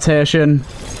 Adaptation.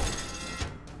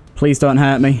 Please don't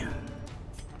hurt me.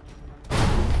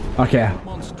 Okay.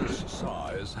 Monstrous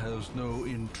size has no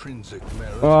intrinsic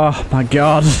merit. Oh my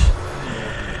god.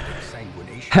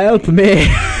 Help me.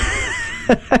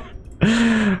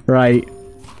 Right.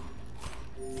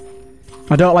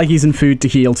 I don't like using food to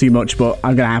heal too much, but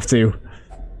I'm gonna have to.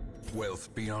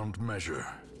 Wealth beyond measure.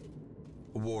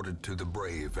 Awarded to the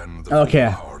brave and the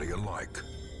Okay. foolhardy alike.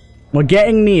 We're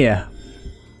getting near.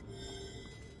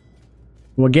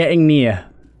 We're getting near.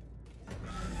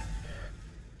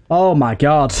 Oh my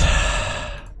god.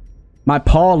 My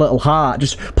poor little heart.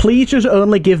 Please just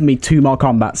only give me 2 more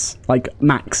combats. Like,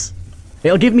 max.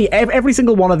 It'll give me every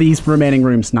single one of these remaining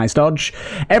rooms. Nice dodge.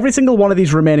 Every single one of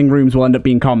these remaining rooms will end up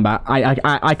being combat.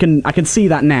 I can see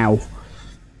that now.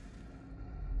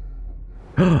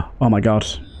 Oh my god.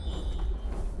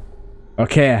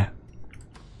 Okay.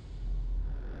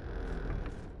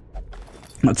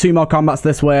 Got 2 more combats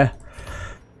this way.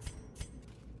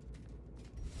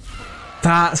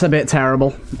 That's a bit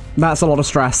terrible. That's a lot of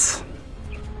stress.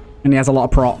 And he has a lot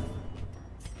of prot.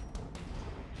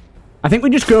 I think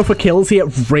we just go for kills here.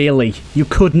 Really? You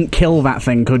couldn't kill that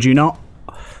thing, could you not?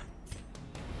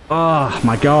 Oh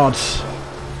my god.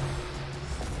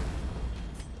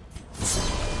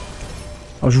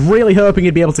 I was really hoping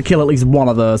he'd be able to kill at least one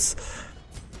of those.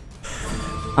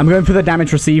 I'm going for the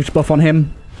damage received buff on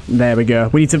him. There we go.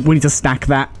 We need to stack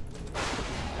that.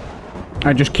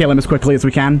 And just kill him as quickly as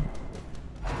we can.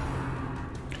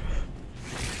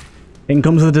 In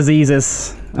comes the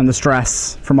diseases and the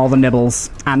stress from all the nibbles.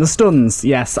 And the stuns.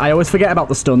 Yes, I always forget about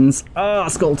the stuns. Oh,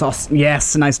 skull toss.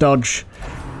 Yes, nice dodge.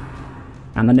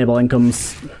 And the nibble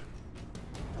comes.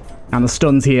 And the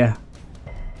stuns here.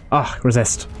 Oh,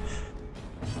 resist.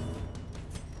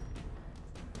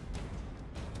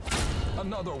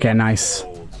 Okay, nice.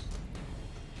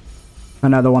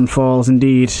 Another one falls,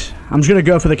 indeed. I'm just going to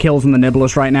go for the kills and the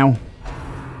nibblers right now.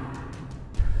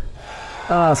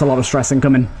 Oh, that's a lot of stress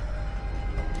incoming.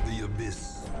 The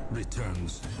abyss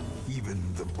returns even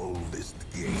the boldest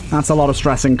game. That's a lot of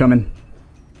stress incoming.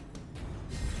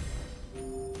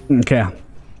 Okay.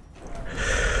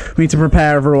 We need to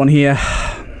prepare everyone here.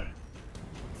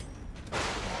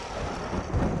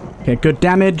 Okay, good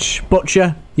damage.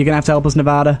 Butcher, you're going to have to help us,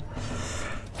 Nevada.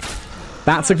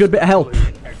 That's a good bit of help.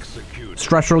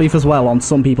 Stress relief as well on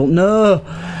some people. No!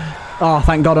 Oh,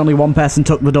 thank God only one person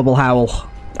took the double howl.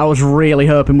 I was really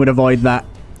hoping we'd avoid that.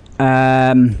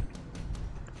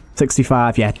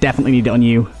 65. Yeah, definitely need it on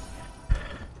you.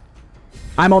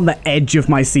 I'm on the edge of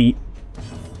my seat.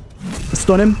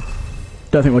 Stun him?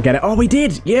 Don't think we'll get it. Oh, we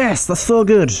did! Yes! That's so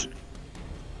good.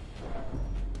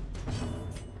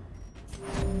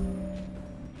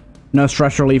 No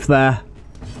stress relief there.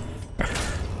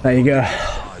 There you go.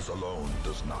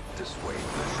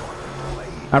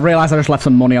 I realised I just left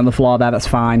some money on the floor there, that's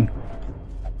fine.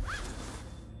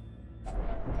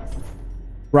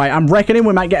 Right, I'm reckoning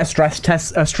we might get a stress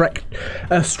test, a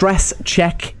stress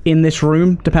check in this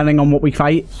room, depending on what we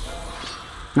fight.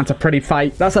 That's a pretty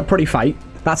fight. That's a pretty fight.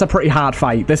 That's a pretty hard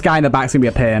fight. This guy in the back's gonna be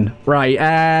a pain.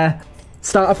 Right,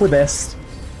 start off with this.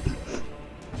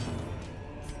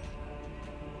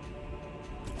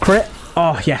 Crit.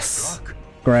 Oh, yes.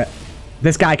 Great.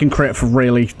 This guy can crit for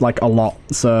really, like, a lot,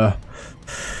 so...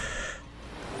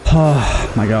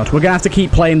 Oh, my God. We're gonna have to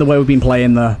keep playing the way we've been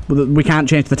playing, though. We can't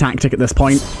change the tactic at this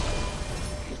point.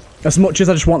 As much as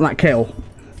I just want that kill.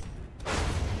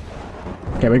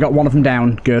 Okay, we got one of them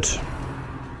down. Good.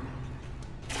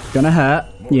 Gonna hurt.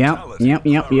 Yep, yep,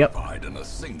 yep, yep.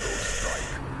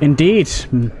 Indeed.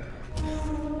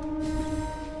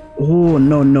 Oh,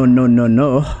 no, no, no, no,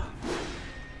 no.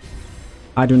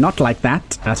 I do not like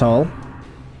that at all.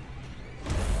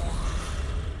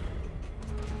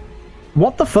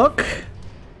 What the fuck?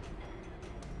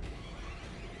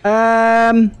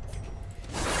 I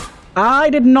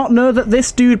did not know that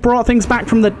this dude brought things back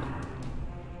from the...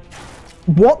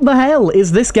 What the hell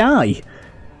is this guy?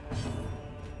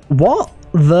 What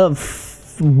the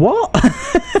what?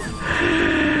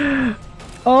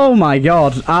 Oh my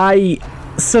god, I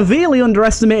severely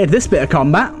underestimated this bit of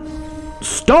combat.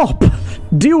 Stop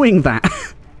doing that.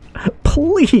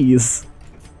 Please.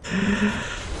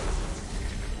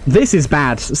 This is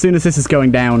bad. As soon as this is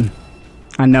going down,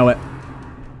 I know it.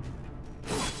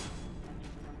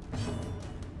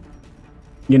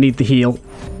 You need the heal.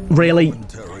 Really?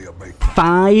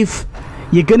 5?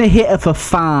 You're gonna hit her for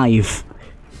 5.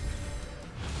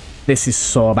 This is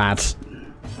so bad.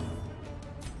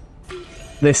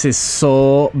 This is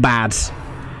so bad.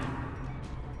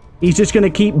 He's just gonna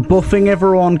keep buffing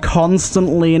everyone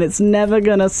constantly, and it's never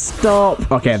gonna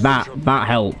stop. Okay, that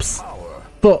helps.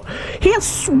 But he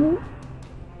has...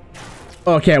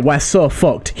 Okay, we're so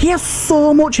fucked. He has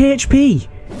so much HP.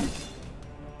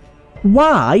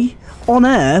 Why on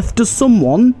earth does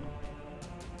someone...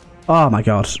 Oh my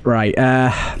god, right.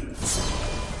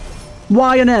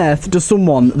 Why on earth does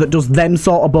someone that does them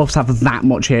sort of buffs have that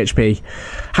much HP?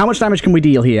 How much damage can we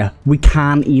deal here? We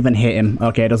can't even hit him.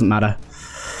 Okay, it doesn't matter.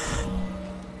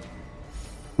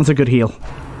 That's a good heal.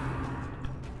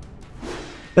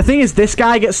 The thing is, this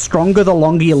guy gets stronger the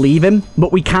longer you leave him,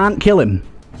 but we can't kill him.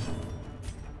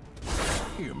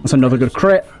 That's another good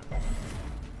crit.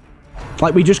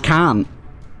 Like, we just can't.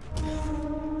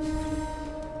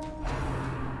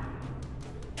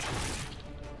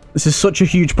 This is such a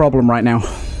huge problem right now.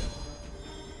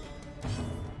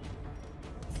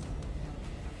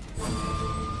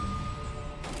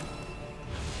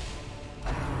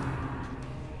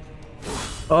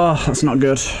 Oh, that's not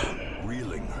good.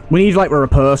 We need, like, a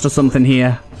riposte or something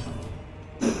here.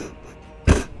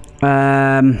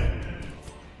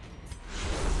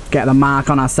 Get the mark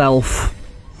on ourselves.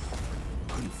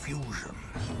 Confusion,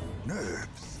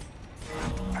 nerves,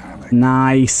 panic.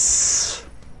 Nice.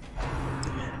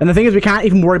 And the thing is, we can't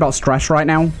even worry about stress right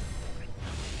now.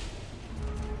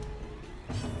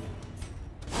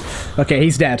 Okay,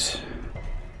 he's dead.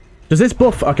 Does this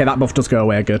buff... Okay, that buff does go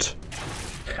away. Good.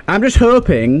 I'm just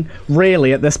hoping,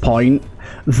 really, at this point,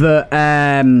 that...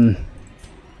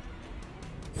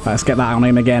 Let's get that on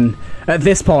him again. At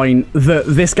this point, that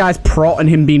this guy's prot and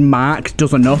him being marked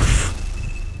does enough.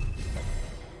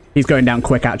 He's going down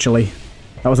quick, actually.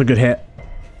 That was a good hit.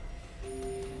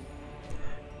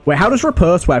 Wait, how does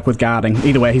riposte work with guarding?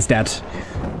 Either way, he's dead.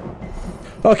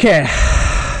 Okay.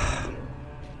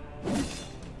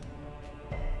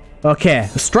 Okay,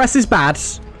 stress is bad,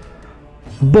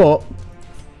 but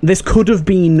this could have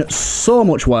been so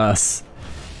much worse.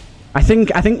 I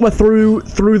think we're through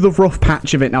the rough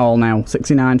patch of it all now.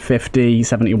 69, 50,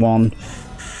 71.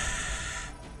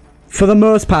 For the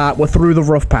most part, we're through the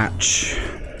rough patch.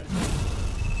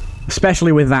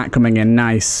 Especially with that coming in.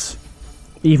 Nice.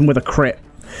 Even with a crit.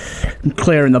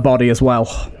 Clearing the body as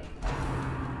well.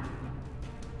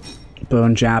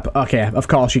 Bone jab. Okay, of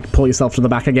course you can pull yourself to the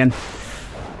back again.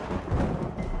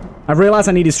 I realised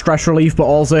I needed stress relief, but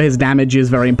also his damage is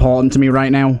very important to me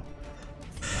right now.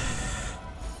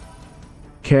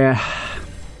 Okay.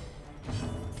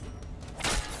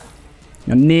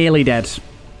 You're nearly dead.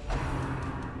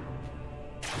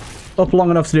 Up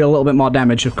long enough to do a little bit more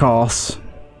damage, of course.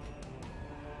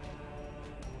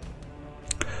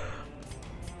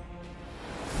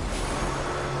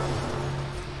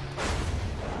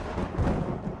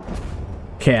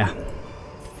 Okay.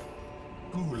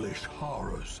 Ghoulish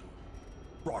horrors,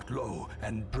 brought low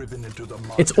and driven into the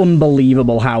mud. It's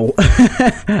unbelievable how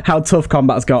how tough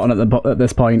combat's gotten at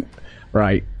this point.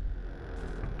 Right.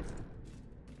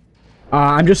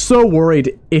 I'm just so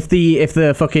worried if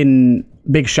the fucking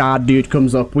big shard dude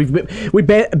comes up.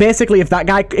 Basically if that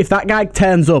guy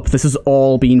turns up, this has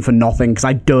all been for nothing because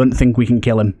I don't think we can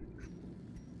kill him.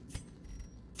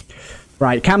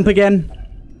 Right, camp again.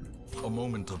 A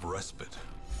moment of respite.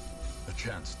 A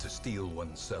chance to steel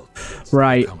oneself.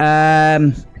 Right.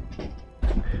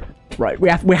 Right.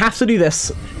 We have to do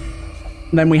this.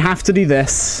 Then we have to do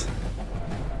this.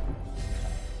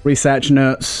 Research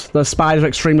notes. The spiders are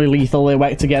extremely lethal. They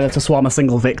work together to swarm a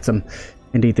single victim.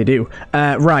 Indeed, they do.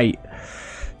 Right.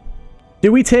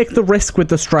 Do we take the risk with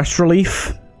the stress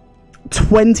relief?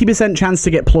 20% chance to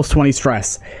get plus 20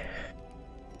 stress.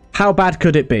 How bad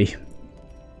could it be?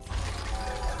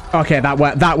 Okay, that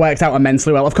worked out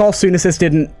immensely well. Of course, Sunasis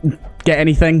didn't get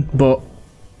anything, but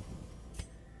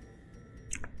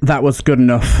that was good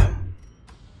enough.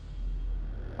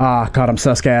 Ah, God, I'm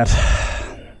so scared.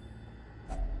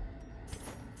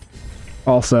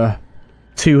 Also,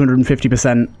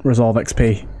 250% resolve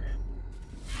XP.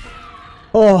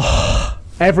 Oh,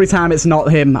 every time it's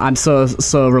not him, I'm so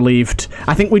relieved.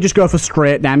 I think we just go for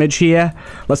straight damage here.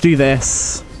 Let's do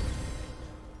this.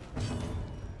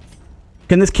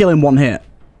 Can this kill in one hit?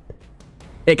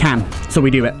 It can, so we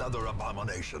do it. Another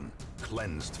abomination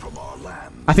cleansed from our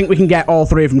land. I think we can get all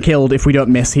three of them killed if we don't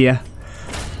miss here.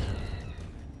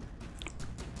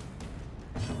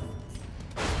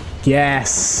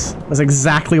 Yes, that's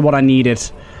exactly what I needed.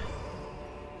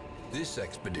 This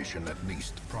expedition at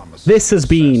least promises This has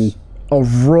been a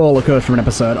roller coaster of an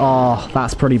episode. Oh,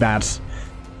 that's pretty bad.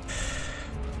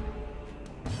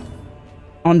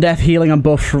 On death, healing on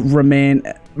buff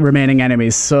remaining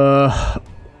enemies. So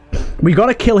we got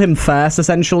to kill him first,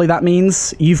 essentially, that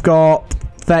means. You've got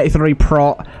 33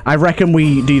 prot. I reckon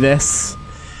we do this.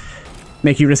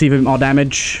 Make you receive a bit more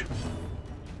damage.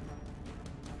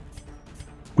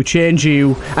 We change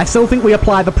you. I still think we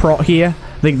apply the prot here.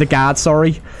 The guard,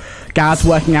 sorry. Guard's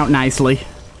working out nicely.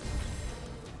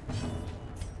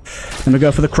 Then we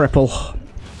go for the cripple.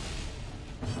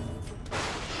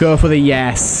 Go for the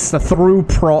yes. The through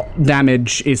prot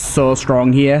damage is so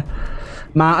strong here.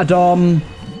 Martyrdom.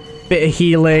 Bit of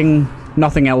healing.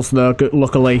 Nothing else though,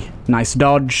 luckily. Nice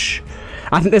dodge.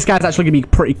 I think this guy's actually going to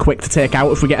be pretty quick to take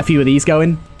out if we get a few of these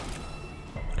going.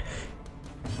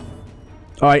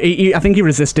 Oh, I think he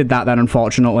resisted that then,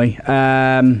 unfortunately.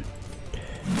 By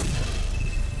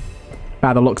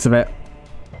the looks of it.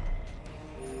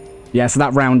 Yeah, so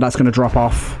that round, that's going to drop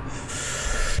off.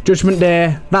 Judgment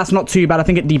Day, that's not too bad. I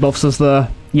think it debuffs us, though.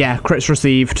 Yeah, crits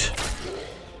received.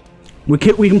 We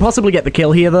can possibly get the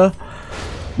kill here, though.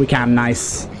 We can,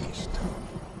 nice.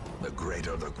 The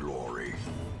greater the glory.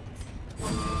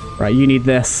 Right, you need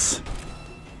this.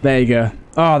 There you go.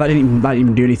 Oh, that didn't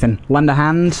even do anything. Lend a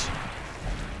hand.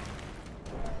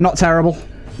 Not terrible.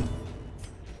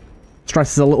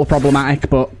 Stress is a little problematic,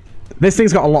 but this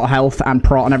thing's got a lot of health and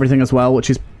prot and everything as well,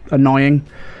 which is annoying.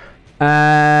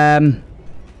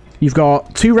 You've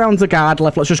got 2 rounds of guard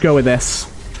left. Let's just go with this.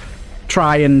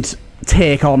 Try and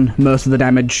take on most of the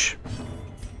damage.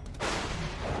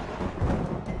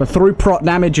 The through prot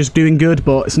damage is doing good,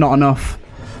 but it's not enough.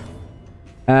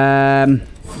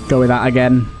 Go with that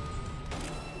again.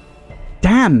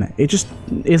 Damn, it just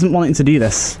isn't wanting to do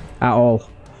this at all.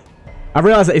 I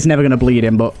realise that it's never going to bleed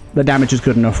him, but the damage is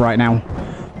good enough right now.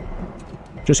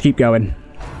 Just keep going.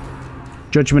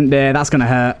 Judgment Day, that's going to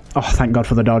hurt. Oh, thank God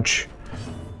for the dodge.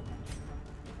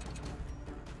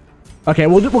 Okay,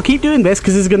 we'll keep doing this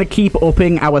because it's going to keep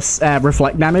upping our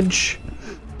reflect damage.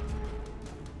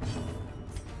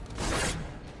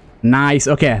 Nice,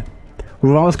 okay.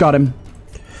 We've almost got him.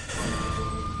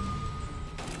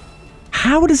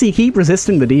 How does he keep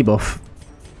resisting the debuff?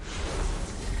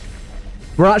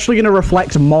 We're actually going to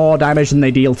reflect more damage than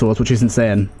they deal to us, which is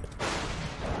insane.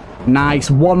 Nice.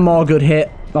 One more good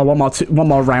hit. Or one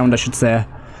more round, I should say.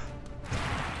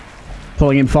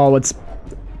 Pulling him forwards.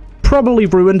 Probably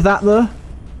ruined that, though.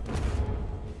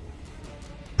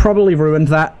 Probably ruined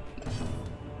that.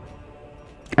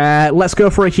 Let's go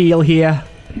for a heal here.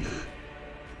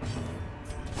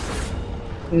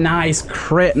 Nice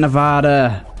crit,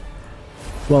 Nevada.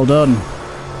 Well done.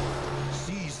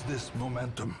 Seize this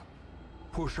momentum.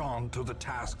 Push on to the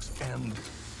task's end.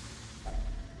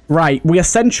 Right, we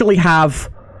essentially have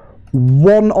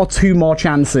 1 or 2 more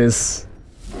chances.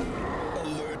 A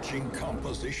lurching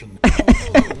composition.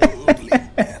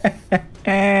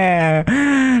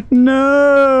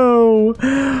 No!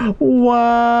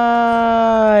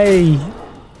 Why?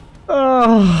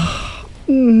 Oh,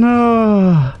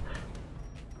 no.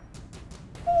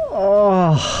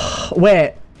 Oh,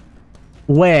 wait.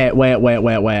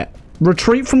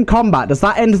 Retreat from combat, does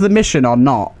that end the mission or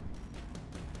not?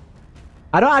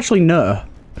 I don't actually know.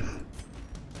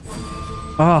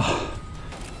 Oh.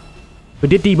 We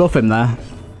did debuff him there.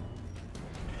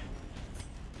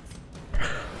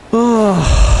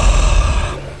 Oh.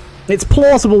 It's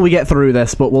plausible we get through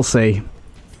this, but we'll see.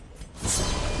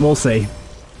 We'll see.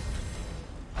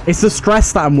 It's the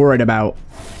stress that I'm worried about.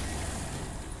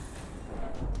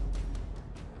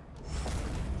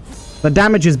 The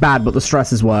damage is bad, but the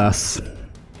stress is worse.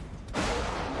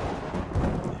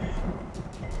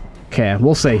 Okay,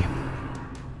 we'll see.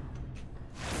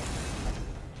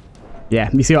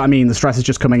 Yeah, you see what I mean? The stress is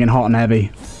just coming in hot and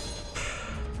heavy.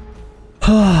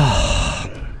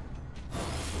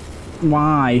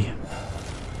 Why?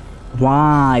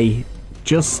 Why?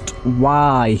 Just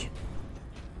why?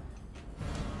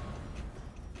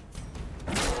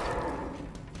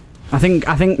 I think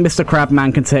Mr.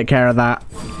 Crabman can take care of that.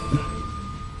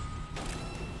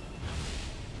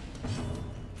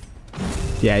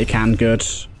 Yeah, he can. Good.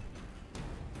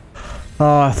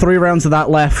 3 rounds of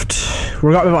that left.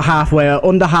 We've got about halfway.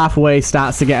 Under halfway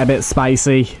starts to get a bit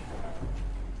spicy.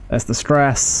 There's the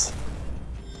stress.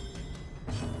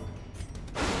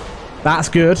 That's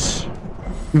good.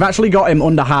 We've actually got him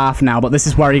under half now, but this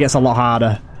is where he gets a lot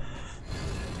harder.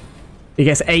 He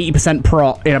gets 80%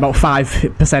 prot in about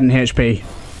 5% HP.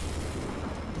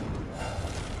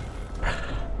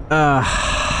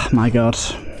 My God.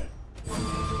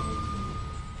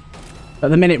 At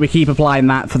the minute, we keep applying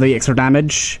that for the extra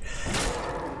damage.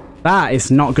 That is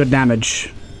not good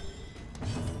damage.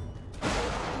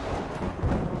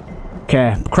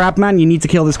 Okay, Crabman, you need to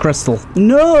kill this crystal.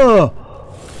 No!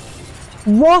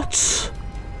 What?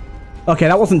 Okay,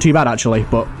 that wasn't too bad, actually,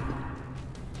 but...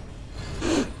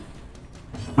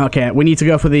 Okay, we need to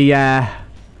go for the,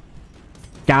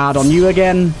 guard on you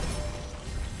again.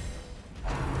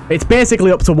 It's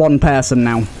basically up to one person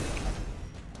now.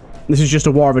 This is just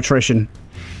a war of attrition.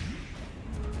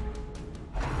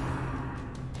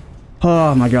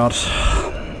 Oh my god.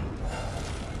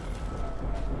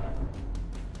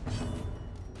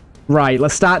 Right,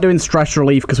 let's start doing stress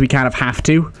relief because we kind of have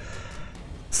to.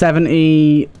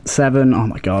 77. Oh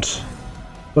my god.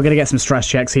 We're going to get some stress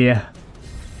checks here.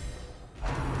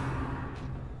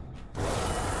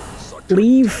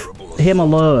 Leave him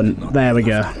alone. There we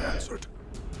go.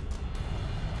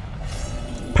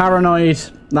 Paranoid.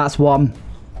 That's one.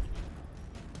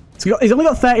 He's only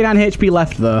got 39 HP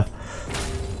left though.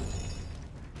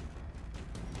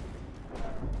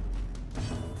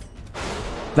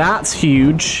 That's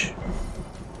huge.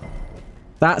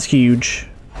 That's huge.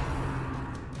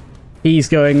 He's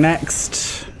going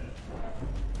next.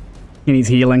 He needs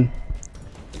healing.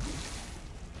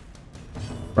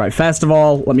 Right, first of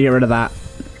all, let me get rid of that.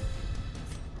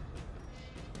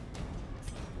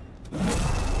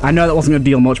 I know that wasn't going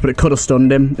to deal much, but it could have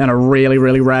stunned him, and a really,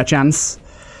 really rare chance.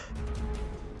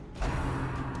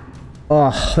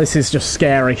 Oh, this is just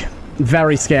scary.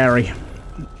 Very scary.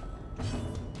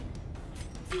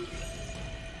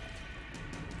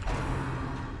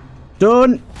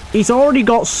 Done. He's already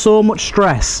got so much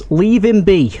stress. Leave him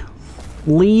be.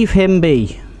 Leave him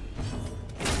be.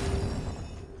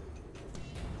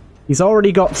 He's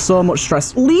already got so much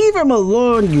stress. Leave him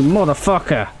alone, you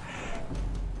motherfucker.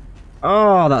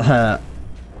 Oh, that hurt.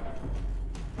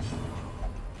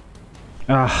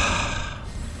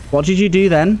 What did you do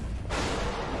then?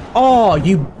 Oh,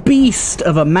 you beast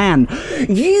of a man.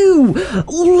 You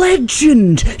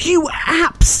legend. You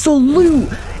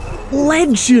absolute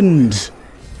legend.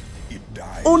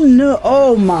 Oh no.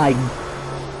 Oh my.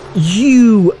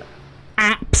 You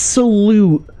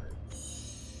absolute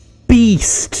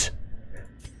beast.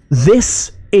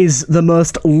 This is the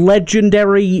most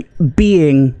legendary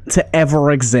being to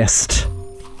ever exist.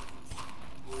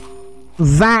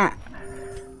 That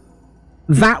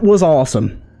was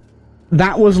awesome.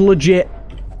 That was legit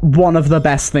one of the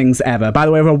best things ever. By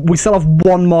the way, we still have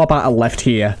one more battle left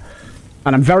here,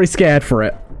 and I'm very scared for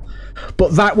it.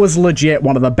 But that was legit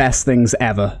one of the best things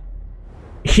ever.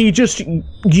 He just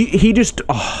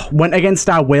went against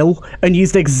our will and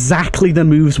used exactly the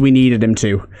moves we needed him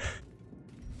to.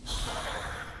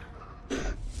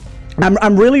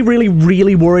 I'm really, really,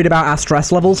 really worried about our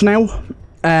stress levels now.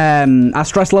 Our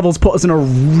stress levels put us in a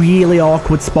really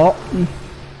awkward spot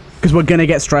because we're gonna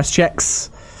get stress checks.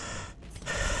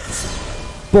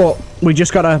 But we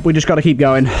just gotta keep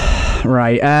going.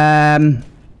 Right.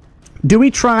 Do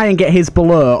we try and get his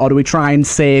below, or do we try and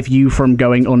save you from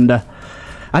going under?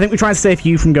 I think we try and save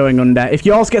you from going under. If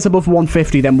yours gets above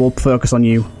 150, then we'll focus on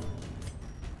you.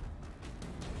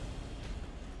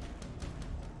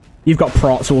 You've got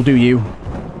prot, so we'll do you.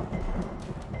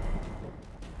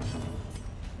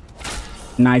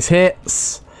 Nice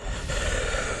hits.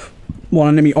 One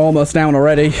enemy almost down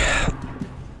already.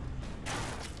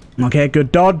 Okay,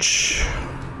 good dodge.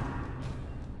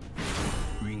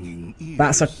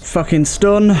 That's a fucking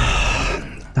stun.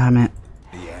 Damn it.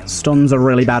 Stuns are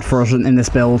really bad for us in this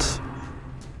build.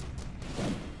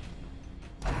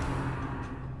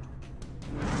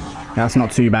 That's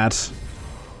not too bad.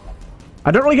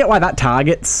 I don't really get why that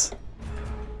targets.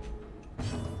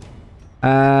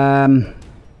 Yeah,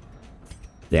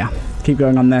 keep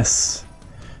going on this.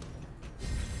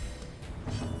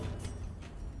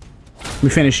 We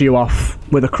finish you off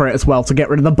with a crit as well to get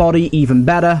rid of the body, even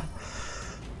better.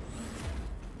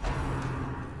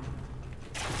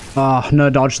 Oh, no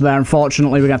dodge there,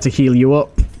 unfortunately. We're going to have to heal you up.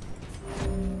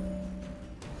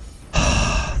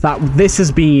 This has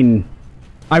been...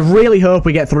 I really hope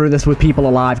we get through this with people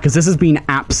alive, because this has been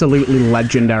absolutely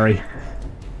legendary.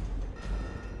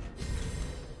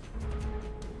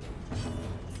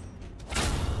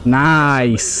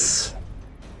 Nice.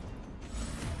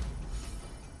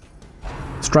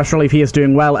 Stress relief here is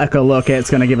doing well. Echolocate's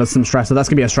going to give us some stress, so that's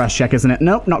going to be a stress check, isn't it?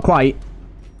 Nope, not quite.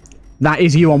 That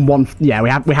is you on one... Yeah, we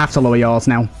have to lower yours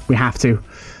now. We have to.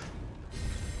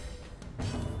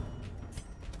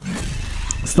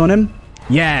 Stun him?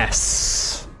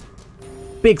 Yes.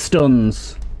 Big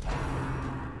stuns.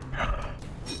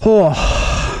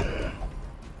 Oh.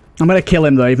 I'm going to kill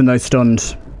him, though, even though he's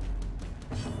stunned.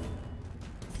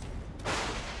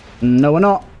 No, we're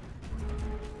not.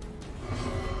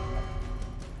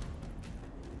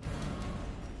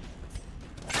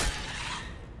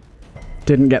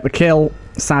 Didn't get the kill,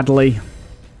 sadly.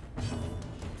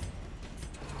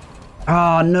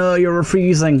 Oh no, you're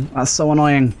refusing. That's so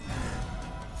annoying.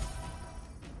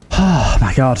 Oh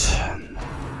my god.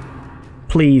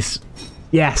 Please.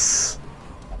 Yes.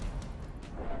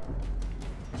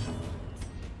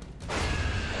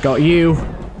 Got you.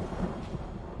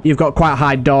 You've got quite a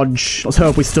high dodge. Let's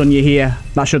hope we stun you here.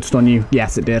 That should stun you.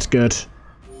 Yes, it did. Good.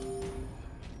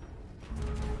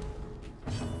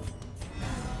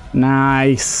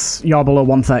 Nice. You're below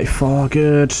 134.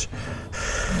 Good.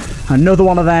 Another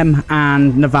one of them,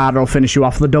 and Nevada will finish you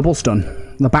off with a double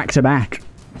stun. The back-to-back.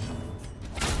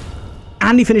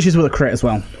 And he finishes with a crit as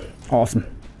well. Awesome.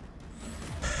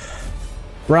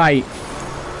 Right.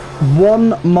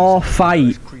 One more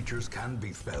fight.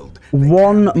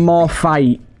 One more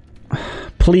fight.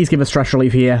 Please give us stress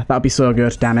relief here. That would be so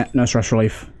good. Damn it. No stress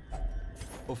relief.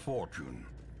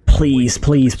 Please,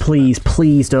 please, please,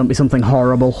 please don't be something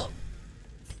horrible.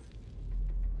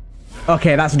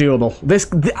 Okay, that's doable.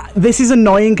 This is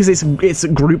annoying because it's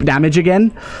group damage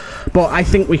again, but I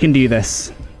think we can do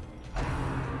this.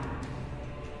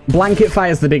 Blanket fire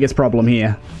is the biggest problem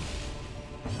here.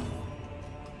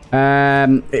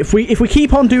 If we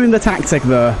keep on doing the tactic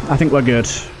though, I think we're good.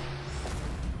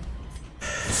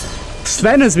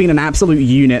 Sven has been an absolute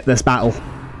unit this battle.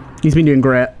 He's been doing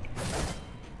great.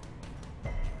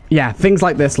 Yeah, things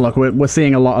like this, look, we're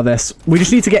seeing a lot of this. We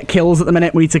just need to get kills at the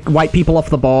minute. We need to wipe people off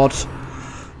the board.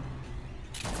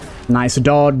 Nice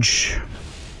dodge.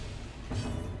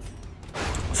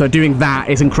 So doing that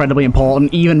is incredibly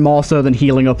important, even more so than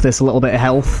healing up this little bit of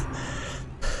health.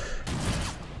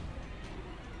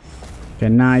 Okay,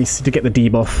 nice. To get the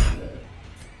debuff.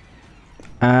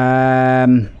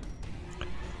 I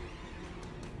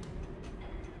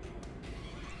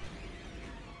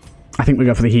think we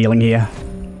go for the healing here.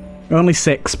 Only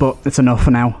 6, but it's enough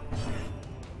for now.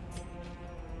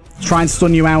 Let's try and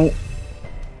stun you out.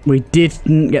 We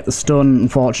didn't get the stun,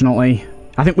 unfortunately.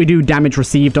 I think we do damage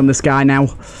received on this guy now.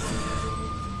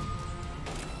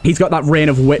 He's got that rain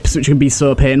of whips, which can be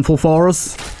so painful for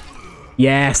us.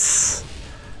 Yes.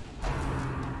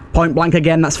 Point blank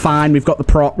again, that's fine. We've got the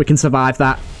proc, we can survive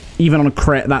that. Even on a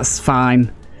crit, that's fine.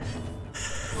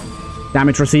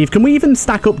 Damage received. Can we even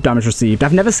stack up damage received?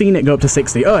 I've never seen it go up to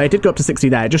 60. Oh, it did go up to 60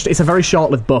 there. It's a very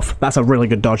short-lived buff. That's a really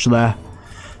good dodge there.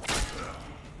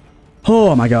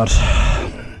 Oh my god.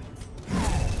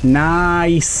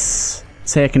 Nice.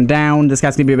 Taken down. This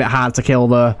guy's going to be a bit hard to kill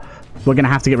though. We're going to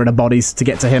have to get rid of bodies to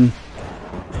get to him.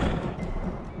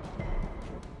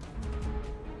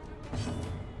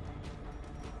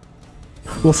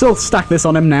 We'll still stack this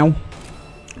on him now.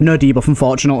 No debuff,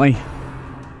 unfortunately.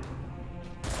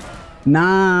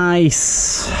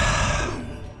 Nice.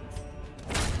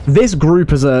 This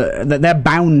group is they're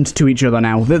bound to each other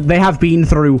now. They have been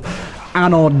through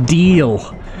an ordeal.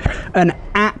 An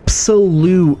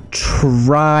absolute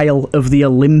trial of the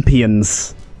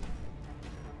Olympians.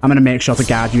 I'm going to make sure to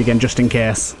guard you again just in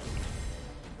case.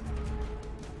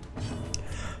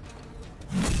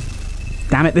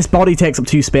 Damn it, this body takes up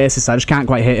 2 spaces, so I just can't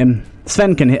quite hit him.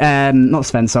 Sven can hit, not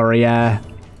Sven, sorry,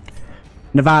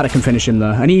 Nevada can finish him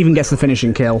though, and he even gets the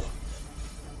finishing kill.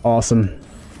 Awesome.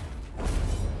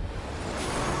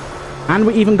 And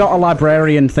we even got a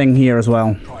librarian thing here as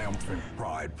well.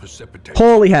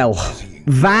 Holy hell.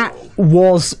 That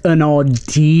was an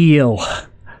ordeal.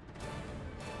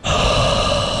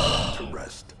 A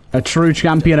true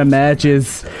champion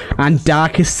emerges. And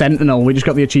Darkest Sentinel, we just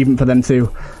got the achievement for them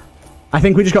too. I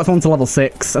think we just got someone to level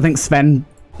 6. I think Sven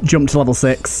jumped to level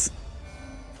 6.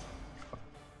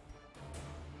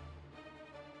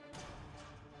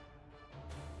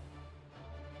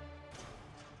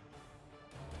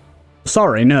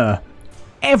 Sorry, no.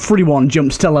 Everyone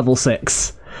jumped to level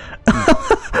 6.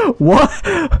 What?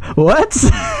 What?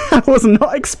 I was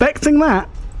not expecting that.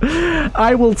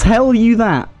 I will tell you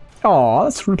that. Oh,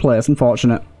 that's replaced.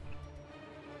 Unfortunate.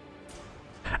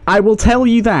 I will tell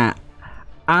you that.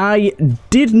 I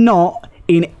did not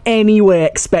in any way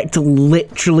expect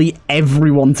literally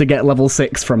everyone to get level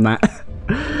 6 from that.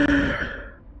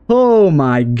 Oh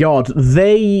my god.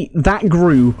 That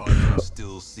group...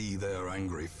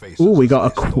 Ooh, we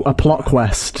got a plot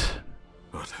quest.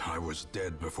 But I was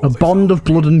dead before a bond of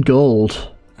blood and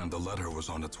gold. And the letter was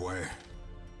on its way.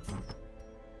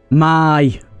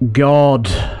 My god.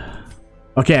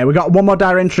 Okay, we got one more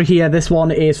dire entry here. This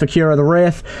one is for Cure of the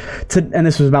Wraith. And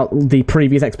this was about the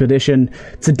previous expedition.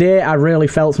 Today, I really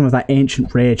felt some of that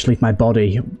ancient rage leave my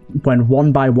body. When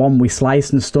one by one we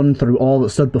sliced and stunned through all that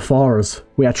stood before us.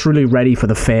 We are truly ready for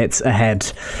the fates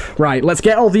ahead. Right, let's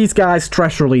get all these guys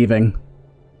stress relieving.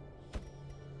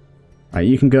 Right,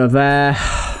 you can go there.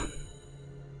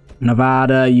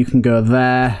 Nevada, you can go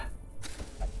there.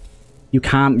 You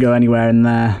can't go anywhere in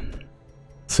there.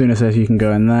 Sooner says you can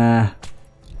go in there.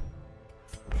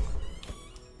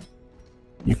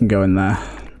 You can go in there.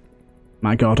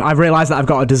 My god. I've realised that I've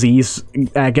got a disease.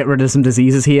 Get rid of some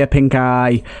diseases here. Pink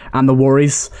eye and the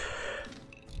worries.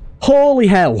 Holy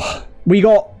hell. We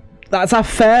got... That's our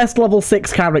first level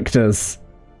 6 characters.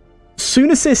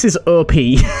 Sunasis is OP.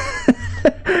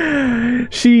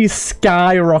 She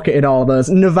skyrocketed all of those.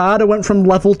 Nevada went from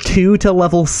level 2 to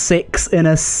level 6 in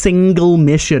a single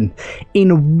mission.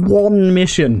 In one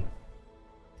mission.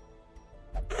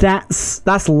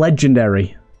 That's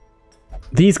legendary.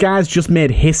 These guys just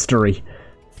made history.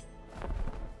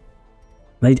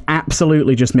 They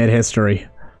absolutely just made history.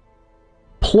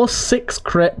 Plus 6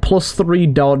 crit, plus 3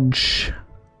 dodge.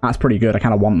 That's pretty good. I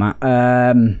kind of want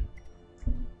that.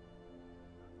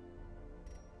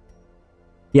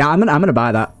 Yeah, I'm gonna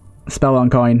buy that. Spellbound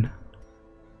coin.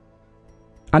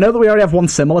 I know that we already have one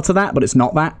similar to that, but it's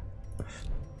not that.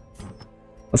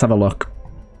 Let's have a look.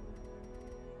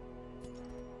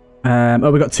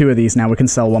 Oh, we got 2 of these now. We can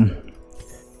sell one.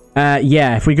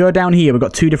 Yeah, if we go down here, we've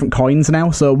got 2 different coins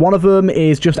now. So one of them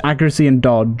is just accuracy and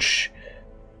dodge.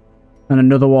 And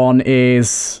another one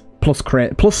is plus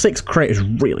crit. Plus 6 crit is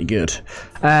really good.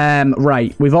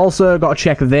 Right, we've also got to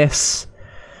check this.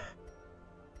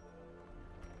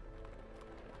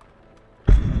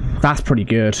 That's pretty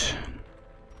good.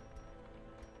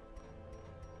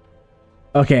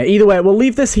 Okay, either way, we'll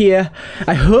leave this here.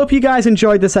 I hope you guys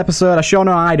enjoyed this episode. I sure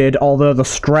know I did, although the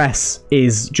stress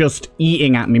is just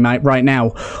eating at me right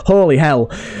now. Holy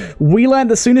hell. We learned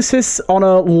that Sunasis on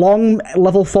a long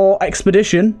level 4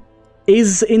 expedition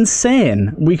is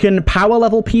insane. We can power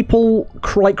level people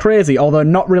like crazy, although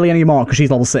not really anymore, because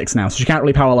she's level 6 now, so she can't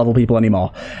really power level people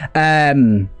anymore.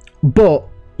 But...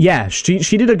 yeah, she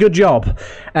did a good job.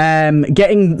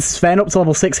 Getting Sven up to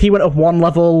level 6, he went up 1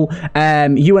 level,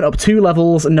 you went up 2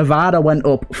 levels, and Nevada went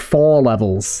up 4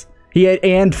 levels. He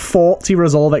earned 40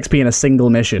 resolve XP in a single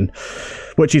mission,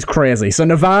 which is crazy. So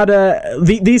Nevada,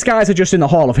 these guys are just in the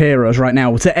Hall of Heroes right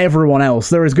now. To everyone else,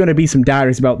 there is going to be some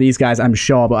diaries about these guys, I'm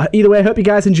sure. But either way, I hope you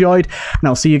guys enjoyed, and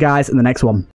I'll see you guys in the next one.